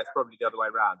races, I'd say it's probably the other way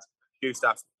around.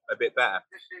 Gustav's a bit better.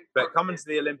 But coming to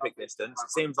the Olympic distance,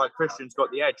 it seems like Christian's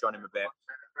got the edge on him a bit.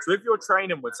 So if you're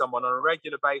training with someone on a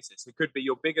regular basis who could be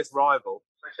your biggest rival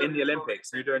in the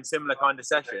Olympics, and you're doing similar kind of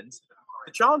sessions,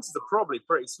 the chances are probably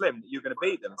pretty slim that you're going to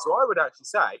beat them. So I would actually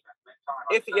say,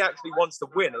 if he actually wants to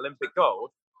win Olympic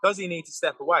gold, does he need to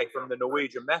step away from the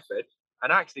Norwegian method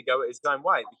and actually go at his own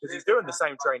way? Because he's doing the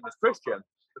same training as Christian.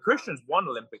 But Christian's won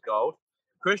Olympic gold.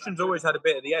 Christian's always had a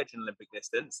bit of the edge in Olympic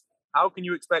distance. How can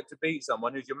you expect to beat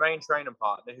someone who's your main training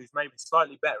partner, who's maybe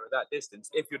slightly better at that distance,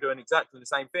 if you're doing exactly the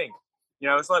same thing?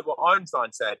 It's like what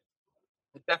Einstein said.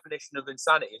 The definition of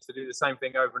insanity is to do the same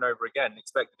thing over and over again and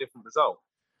expect a different result.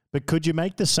 But could you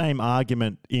make the same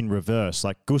argument in reverse?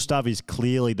 Like, Gustav is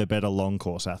clearly the better long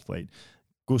course athlete.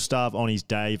 Gustav on his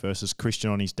day versus Christian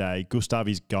on his day. Gustav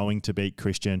is going to beat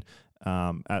Christian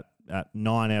at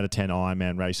 9 out of 10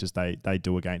 Ironman races they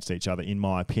do against each other, in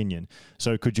my opinion.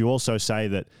 So could you also say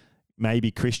that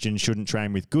maybe Christian shouldn't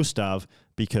train with Gustav,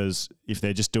 because if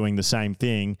they're just doing the same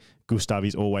thing, Gustav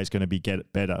is always going to be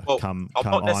better come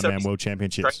Ironman World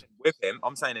Championships? With him,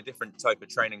 I'm saying a different type of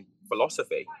training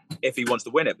philosophy if he wants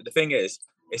to win it. But the thing is,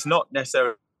 it's not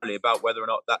necessarily about whether or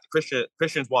not that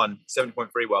Christian's won 70.3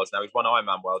 worlds now. He's won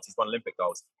Ironman worlds. He's won Olympic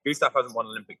golds. Gustav hasn't won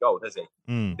Olympic gold, has he?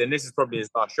 Then this is probably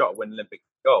his last shot at winning Olympic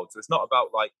gold. So it's not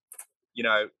about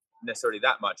necessarily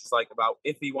that much. It's like about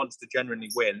if he wants to genuinely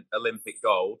win Olympic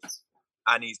gold,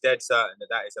 and he's dead certain that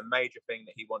that is a major thing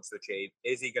that he wants to achieve,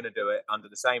 is he going to do it under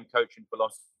the same coaching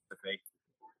philosophy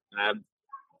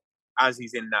as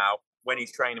he's in now, when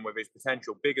he's training with his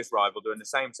potential biggest rival, doing the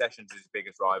same sessions as his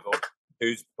biggest rival,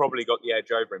 who's probably got the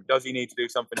edge over him? Does he need to do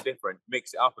something different,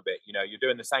 mix it up a bit? You're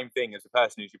doing the same thing as the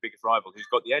person who's your biggest rival, who's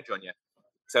got the edge on you.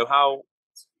 So how,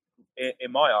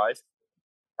 in my eyes,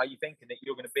 are you thinking that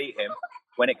you're going to beat him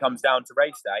when it comes down to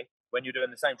race day, when you're doing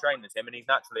the same training as him and he's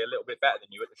naturally a little bit better than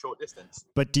you at the short distance?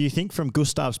 But do you think, from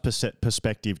Gustav's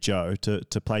perspective, Joe,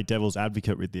 to play devil's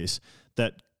advocate with this,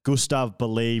 that Gustav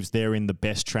believes they're in the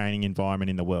best training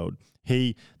environment in the world?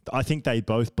 I think they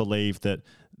both believe that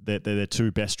they're the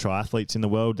 2 best triathletes in the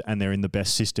world and they're in the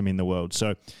best system in the world.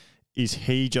 So is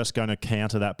he just going to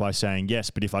counter that by saying,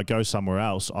 yes, but if I go somewhere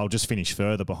else, I'll just finish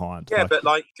further behind? Yeah, but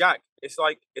Jack, it's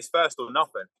first or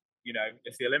nothing.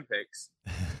 It's the Olympics.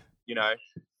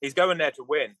 He's going there to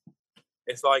win.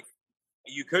 It's like,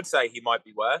 you could say he might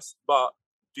be worse, but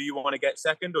do you want to get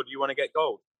second or do you want to get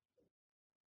gold?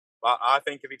 But I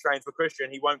think if he trains for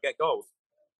Christian, he won't get gold.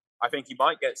 I think he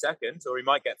might get second or he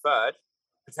might get third,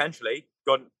 potentially.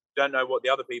 God, don't know what the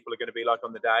other people are going to be like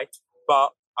on the day. But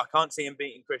I can't see him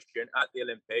beating Christian at the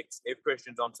Olympics if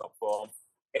Christian's on top form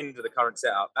into the current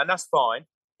setup. And that's fine.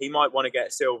 He might want to get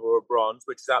a silver or a bronze,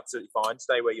 which is absolutely fine.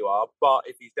 Stay where you are. But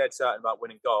if he's dead certain about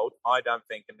winning gold, I don't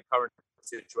think in the current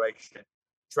situation,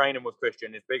 training with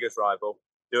Christian, his biggest rival,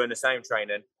 doing the same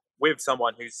training with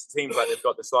someone who seems like they've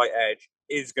got the slight edge,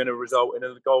 is going to result in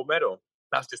a gold medal.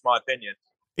 That's just my opinion.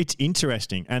 It's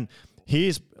interesting. And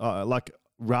here's,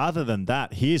 rather than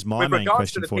that, here's my main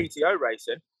question for you. With regards to the PTO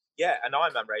racing, yeah, and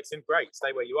Ironman racing, great.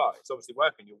 Stay where you are. It's obviously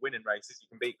working. You're winning races. You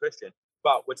can beat Christian.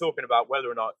 But we're talking about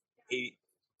whether or not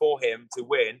for him to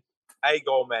win a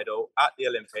gold medal at the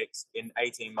Olympics in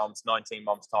 18 months, 19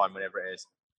 months' time, whenever it is.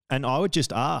 And I would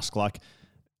just ask,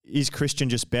 is Christian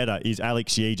just better? Is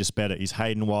Alex Yee just better? Is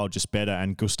Hayden Wilde just better?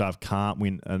 And Gustav can't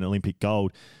win an Olympic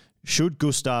gold. Should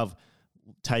Gustav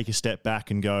take a step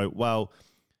back and go, well,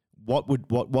 what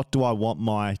do I want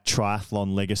my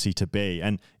triathlon legacy to be?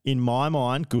 And in my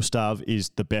mind, Gustav is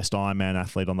the best Ironman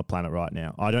athlete on the planet right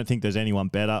now. I don't think there's anyone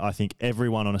better. I think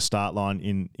everyone on a start line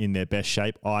in their best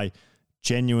shape. I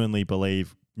genuinely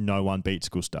believe no one beats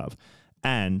Gustav.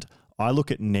 And I look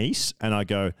at Nice and I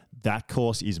go, that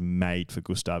course is made for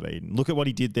Gustav Eden. Look at what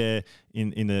he did there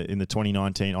in the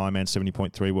 2019 Ironman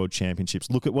 70.3 World Championships.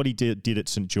 Look at what he did at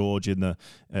St. George in the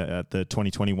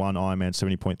 2021 Ironman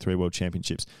 70.3 World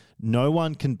Championships. No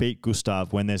one can beat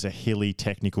Gustav when there's a hilly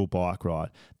technical bike ride.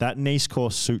 That Nice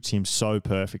course suits him so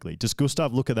perfectly. Does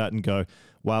Gustav look at that and go,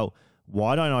 well,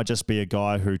 why don't I just be a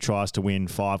guy who tries to win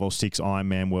 5 or 6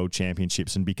 Ironman World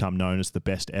Championships and become known as the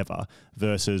best ever,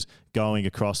 versus going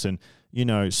across and,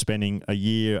 spending a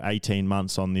year, 18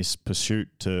 months on this pursuit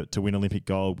to win Olympic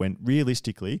gold, when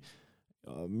realistically,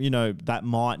 that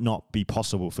might not be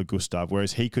possible for Gustav,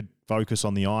 whereas he could focus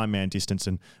on the Ironman distance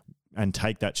and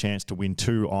take that chance to win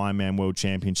 2 Ironman World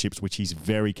Championships, which he's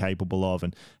very capable of,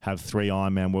 and have 3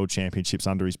 Ironman World Championships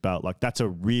under his belt. That's a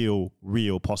real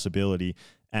possibility.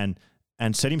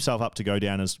 And set himself up to go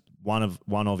down as one of,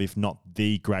 if not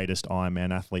the greatest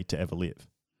Ironman athlete to ever live.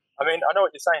 I mean, I know what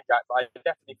you're saying, Jack, but I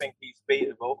definitely think he's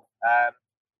beatable.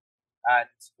 And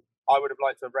I would have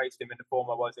liked to have raced him in the form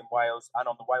I was in Wales and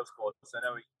on the Wales course. I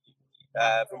know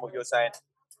from what you're saying,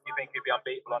 you think he'd be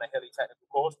unbeatable on a hilly technical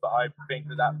course, but I think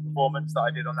that performance that I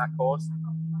did on that course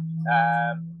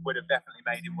would have definitely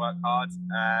made him work hard.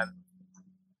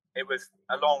 It was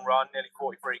a long run, nearly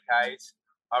 43 Ks.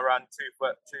 I ran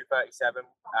 2:37,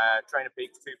 trainer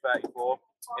peaks 2:34.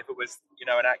 If it was,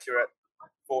 an accurate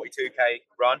 42K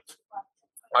run,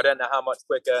 I don't know how much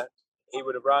quicker he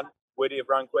would have run. Would he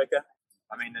have run quicker?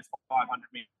 I mean, there's 500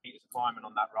 meters of climbing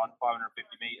on that run, 550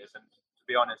 meters, and to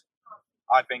be honest,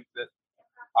 I think that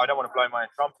I don't want to blow my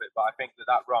own trumpet, but I think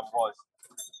that run was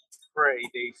pretty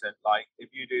decent.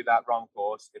 If you do that run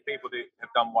course, if people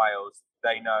have done Wales,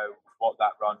 they know what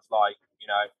that run's like,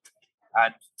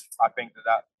 and I think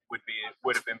that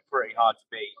would have been pretty hard to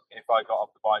beat if I got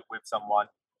off the bike with someone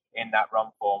in that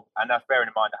run form. And that's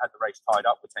bearing in mind I had the race tied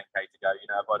up with 10K to go.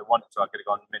 If I'd have wanted to, I could have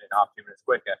gone a minute and a half, 2 minutes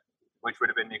quicker, which would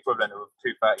have been the equivalent of a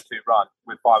 2:32 run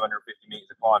with 550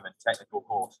 meters of climbing, technical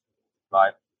course.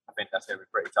 I think that's going to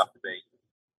be pretty tough to beat.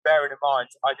 Bearing in mind,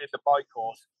 I did the bike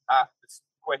course at the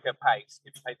quicker pace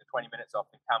if you take the 20 minutes off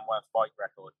in Cam Worth's bike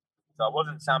record. So I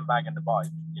wasn't sandbagging the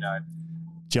bike,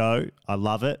 Joe, I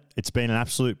love it. It's been an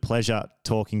absolute pleasure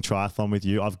talking triathlon with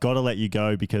you. I've got to let you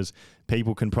go because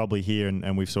people can probably hear,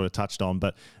 and we've sort of touched on,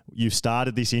 but you've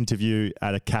started this interview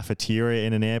at a cafeteria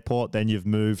in an airport, then you've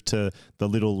moved to the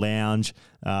little lounge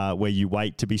where you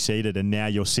wait to be seated, and now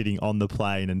you're sitting on the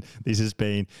plane. And this has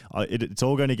been, it's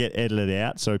all going to get edited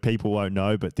out, so people won't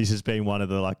know, but this has been one of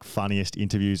the funniest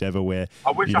interviews ever where...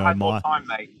 I wish I had more time,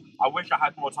 mate. I wish I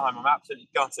had more time. I'm absolutely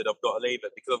gutted I've got to leave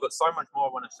it because I've got so much more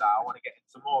I want to say. I want to get into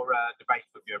some more debates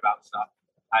with you about stuff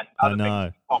and other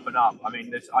things popping up. I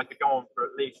mean, I could go on for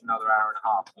at least another hour and a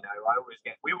half.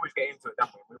 We always get into it, don't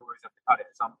we? We always have to cut it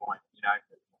at some point,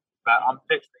 But I'm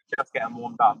literally just getting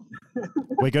warmed up.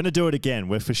 We're going to do it again.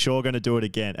 We're for sure going to do it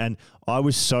again. And I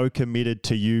was so committed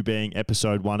to you being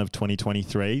episode 1 of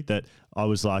 2023 that I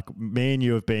was like, me and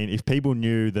you have been, if people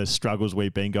knew the struggles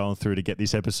we've been going through to get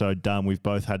this episode done, we've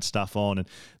both had stuff on, and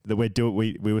that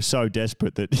we were so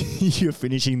desperate that you're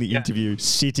finishing the interview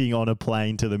sitting on a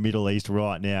plane to the Middle East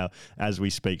right now as we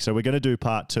speak. So we're going to do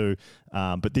part 2.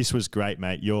 But this was great,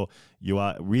 mate. You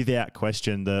are without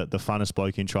question the funnest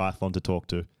bloke in triathlon to talk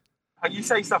to. You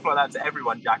say stuff like that to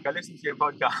everyone, Jack. I listen to your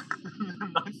podcast.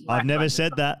 I've never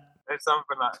said that. There's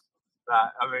something like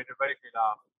that. I mean, it makes me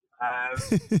laugh. I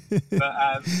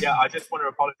just want to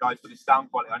apologise for the sound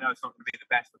quality. I know it's not going to be the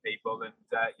best for people, and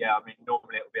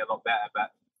normally it would be a lot better,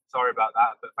 but sorry about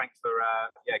that. But thanks for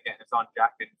getting us on,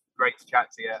 Jack, and great to chat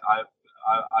to you.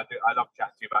 I love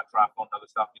chatting to you about triathlon and other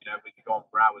stuff. You know, we could go on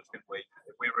for hours, couldn't we?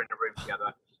 If we were in a room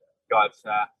together, guys,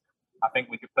 I think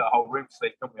we could put a whole room to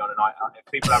sleep, couldn't we, on a night?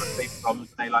 If people having sleeping problems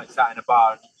and they like sat in a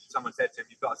bar and someone said to him,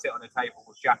 "You've got to sit on a table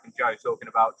with Jack and Joe talking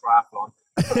about triathlon."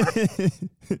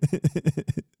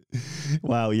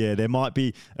 Well, yeah, there might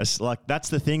be like that's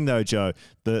the thing though, Joe.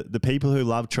 The people who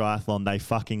love triathlon, they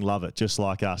fucking love it, just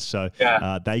like us. So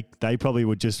Yeah. they probably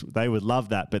would love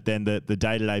that. But then the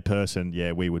day-to-day person,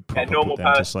 yeah, we would probably normal put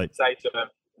them to person sleep. say to them,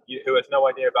 who has no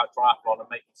idea about triathlon, and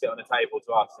make them sit on a table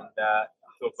to us and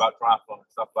talk about triathlon and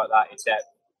stuff like that instead.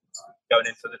 Going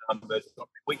into the numbers,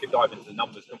 we could dive into the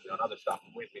numbers, couldn't we, on other stuff,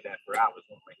 and we'd be there for hours,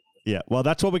 wouldn't we? Yeah, well,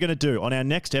 that's what we're going to do. On our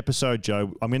next episode,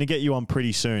 Joe, I'm going to get you on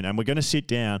pretty soon, and we're going to sit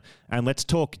down and let's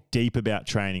talk deep about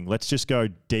training. Let's just go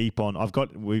deep on.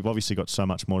 We've obviously got so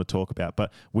much more to talk about,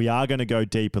 but we are going to go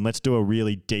deep, and let's do a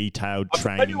really detailed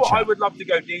training. I'll tell you what chat. I would love to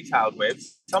go detailed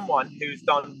with: someone who's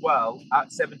done well at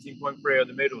 17.3 on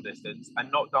the middle distance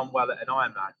and not done well at an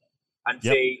Ironman, and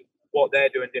see what they're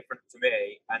doing different to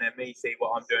me, and then me see what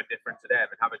I'm doing different to them,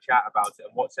 and have a chat about it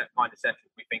and what kind of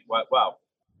sessions we think work well.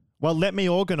 Well, let me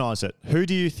organise it. Who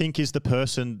do you think is the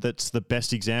person that's the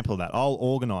best example of that? I'll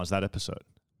organise that episode.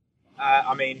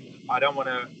 I mean, I don't want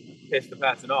to piss the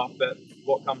person off, but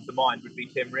what comes to mind would be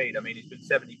Tim Reed. I mean, he's been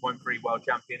 70.3 world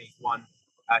champion. He's won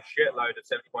a shitload of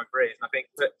 70.3s. And I think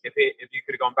if you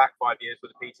could have gone back 5 years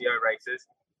with the PTO races,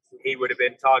 he would have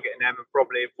been targeting them and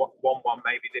probably won one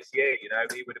maybe this year. You know,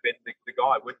 he would have been the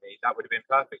guy, wouldn't he? That would have been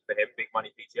perfect for him, big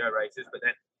money PTO races. But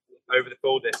then over the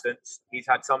full distance, he's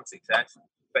had some success,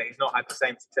 but he's not had the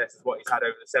same success as what he's had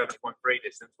over the 70.3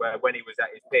 distance, where when he was at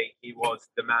his peak, he was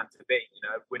the man to beat, you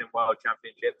know, winning world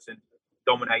championships and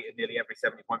dominated nearly every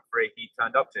 70.3 he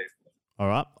turned up to. All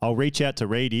right. I'll reach out to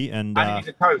Reedy and he's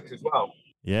a coach as well.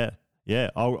 Yeah. Yeah.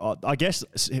 I guess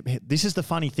this is the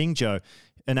funny thing, Joe.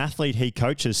 An athlete he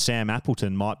coaches, Sam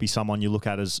Appleton, might be someone you look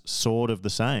at as sort of the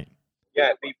same. Yeah,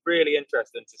 it'd be really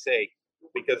interesting to see,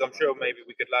 because I'm sure maybe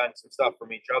we could learn some stuff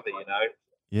from each other, you know.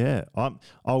 Yeah,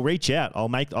 I'll reach out.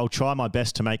 I'll try my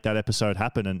best to make that episode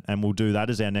happen, and we'll do that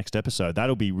as our next episode.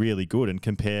 That'll be really good, and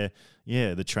compare,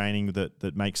 the training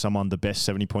that makes someone the best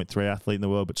 70.3 athlete in the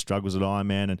world but struggles at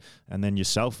Ironman, and then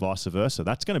yourself, vice versa.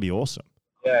 That's going to be awesome.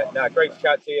 Yeah, no, great to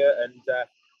chat to you, and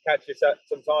catch you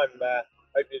sometime.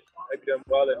 Hope you're doing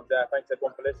well, and thanks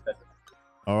everyone for listening.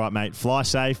 All right, mate. Fly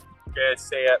safe. Cheers.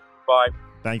 See ya. Bye.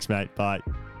 Thanks, mate. Bye.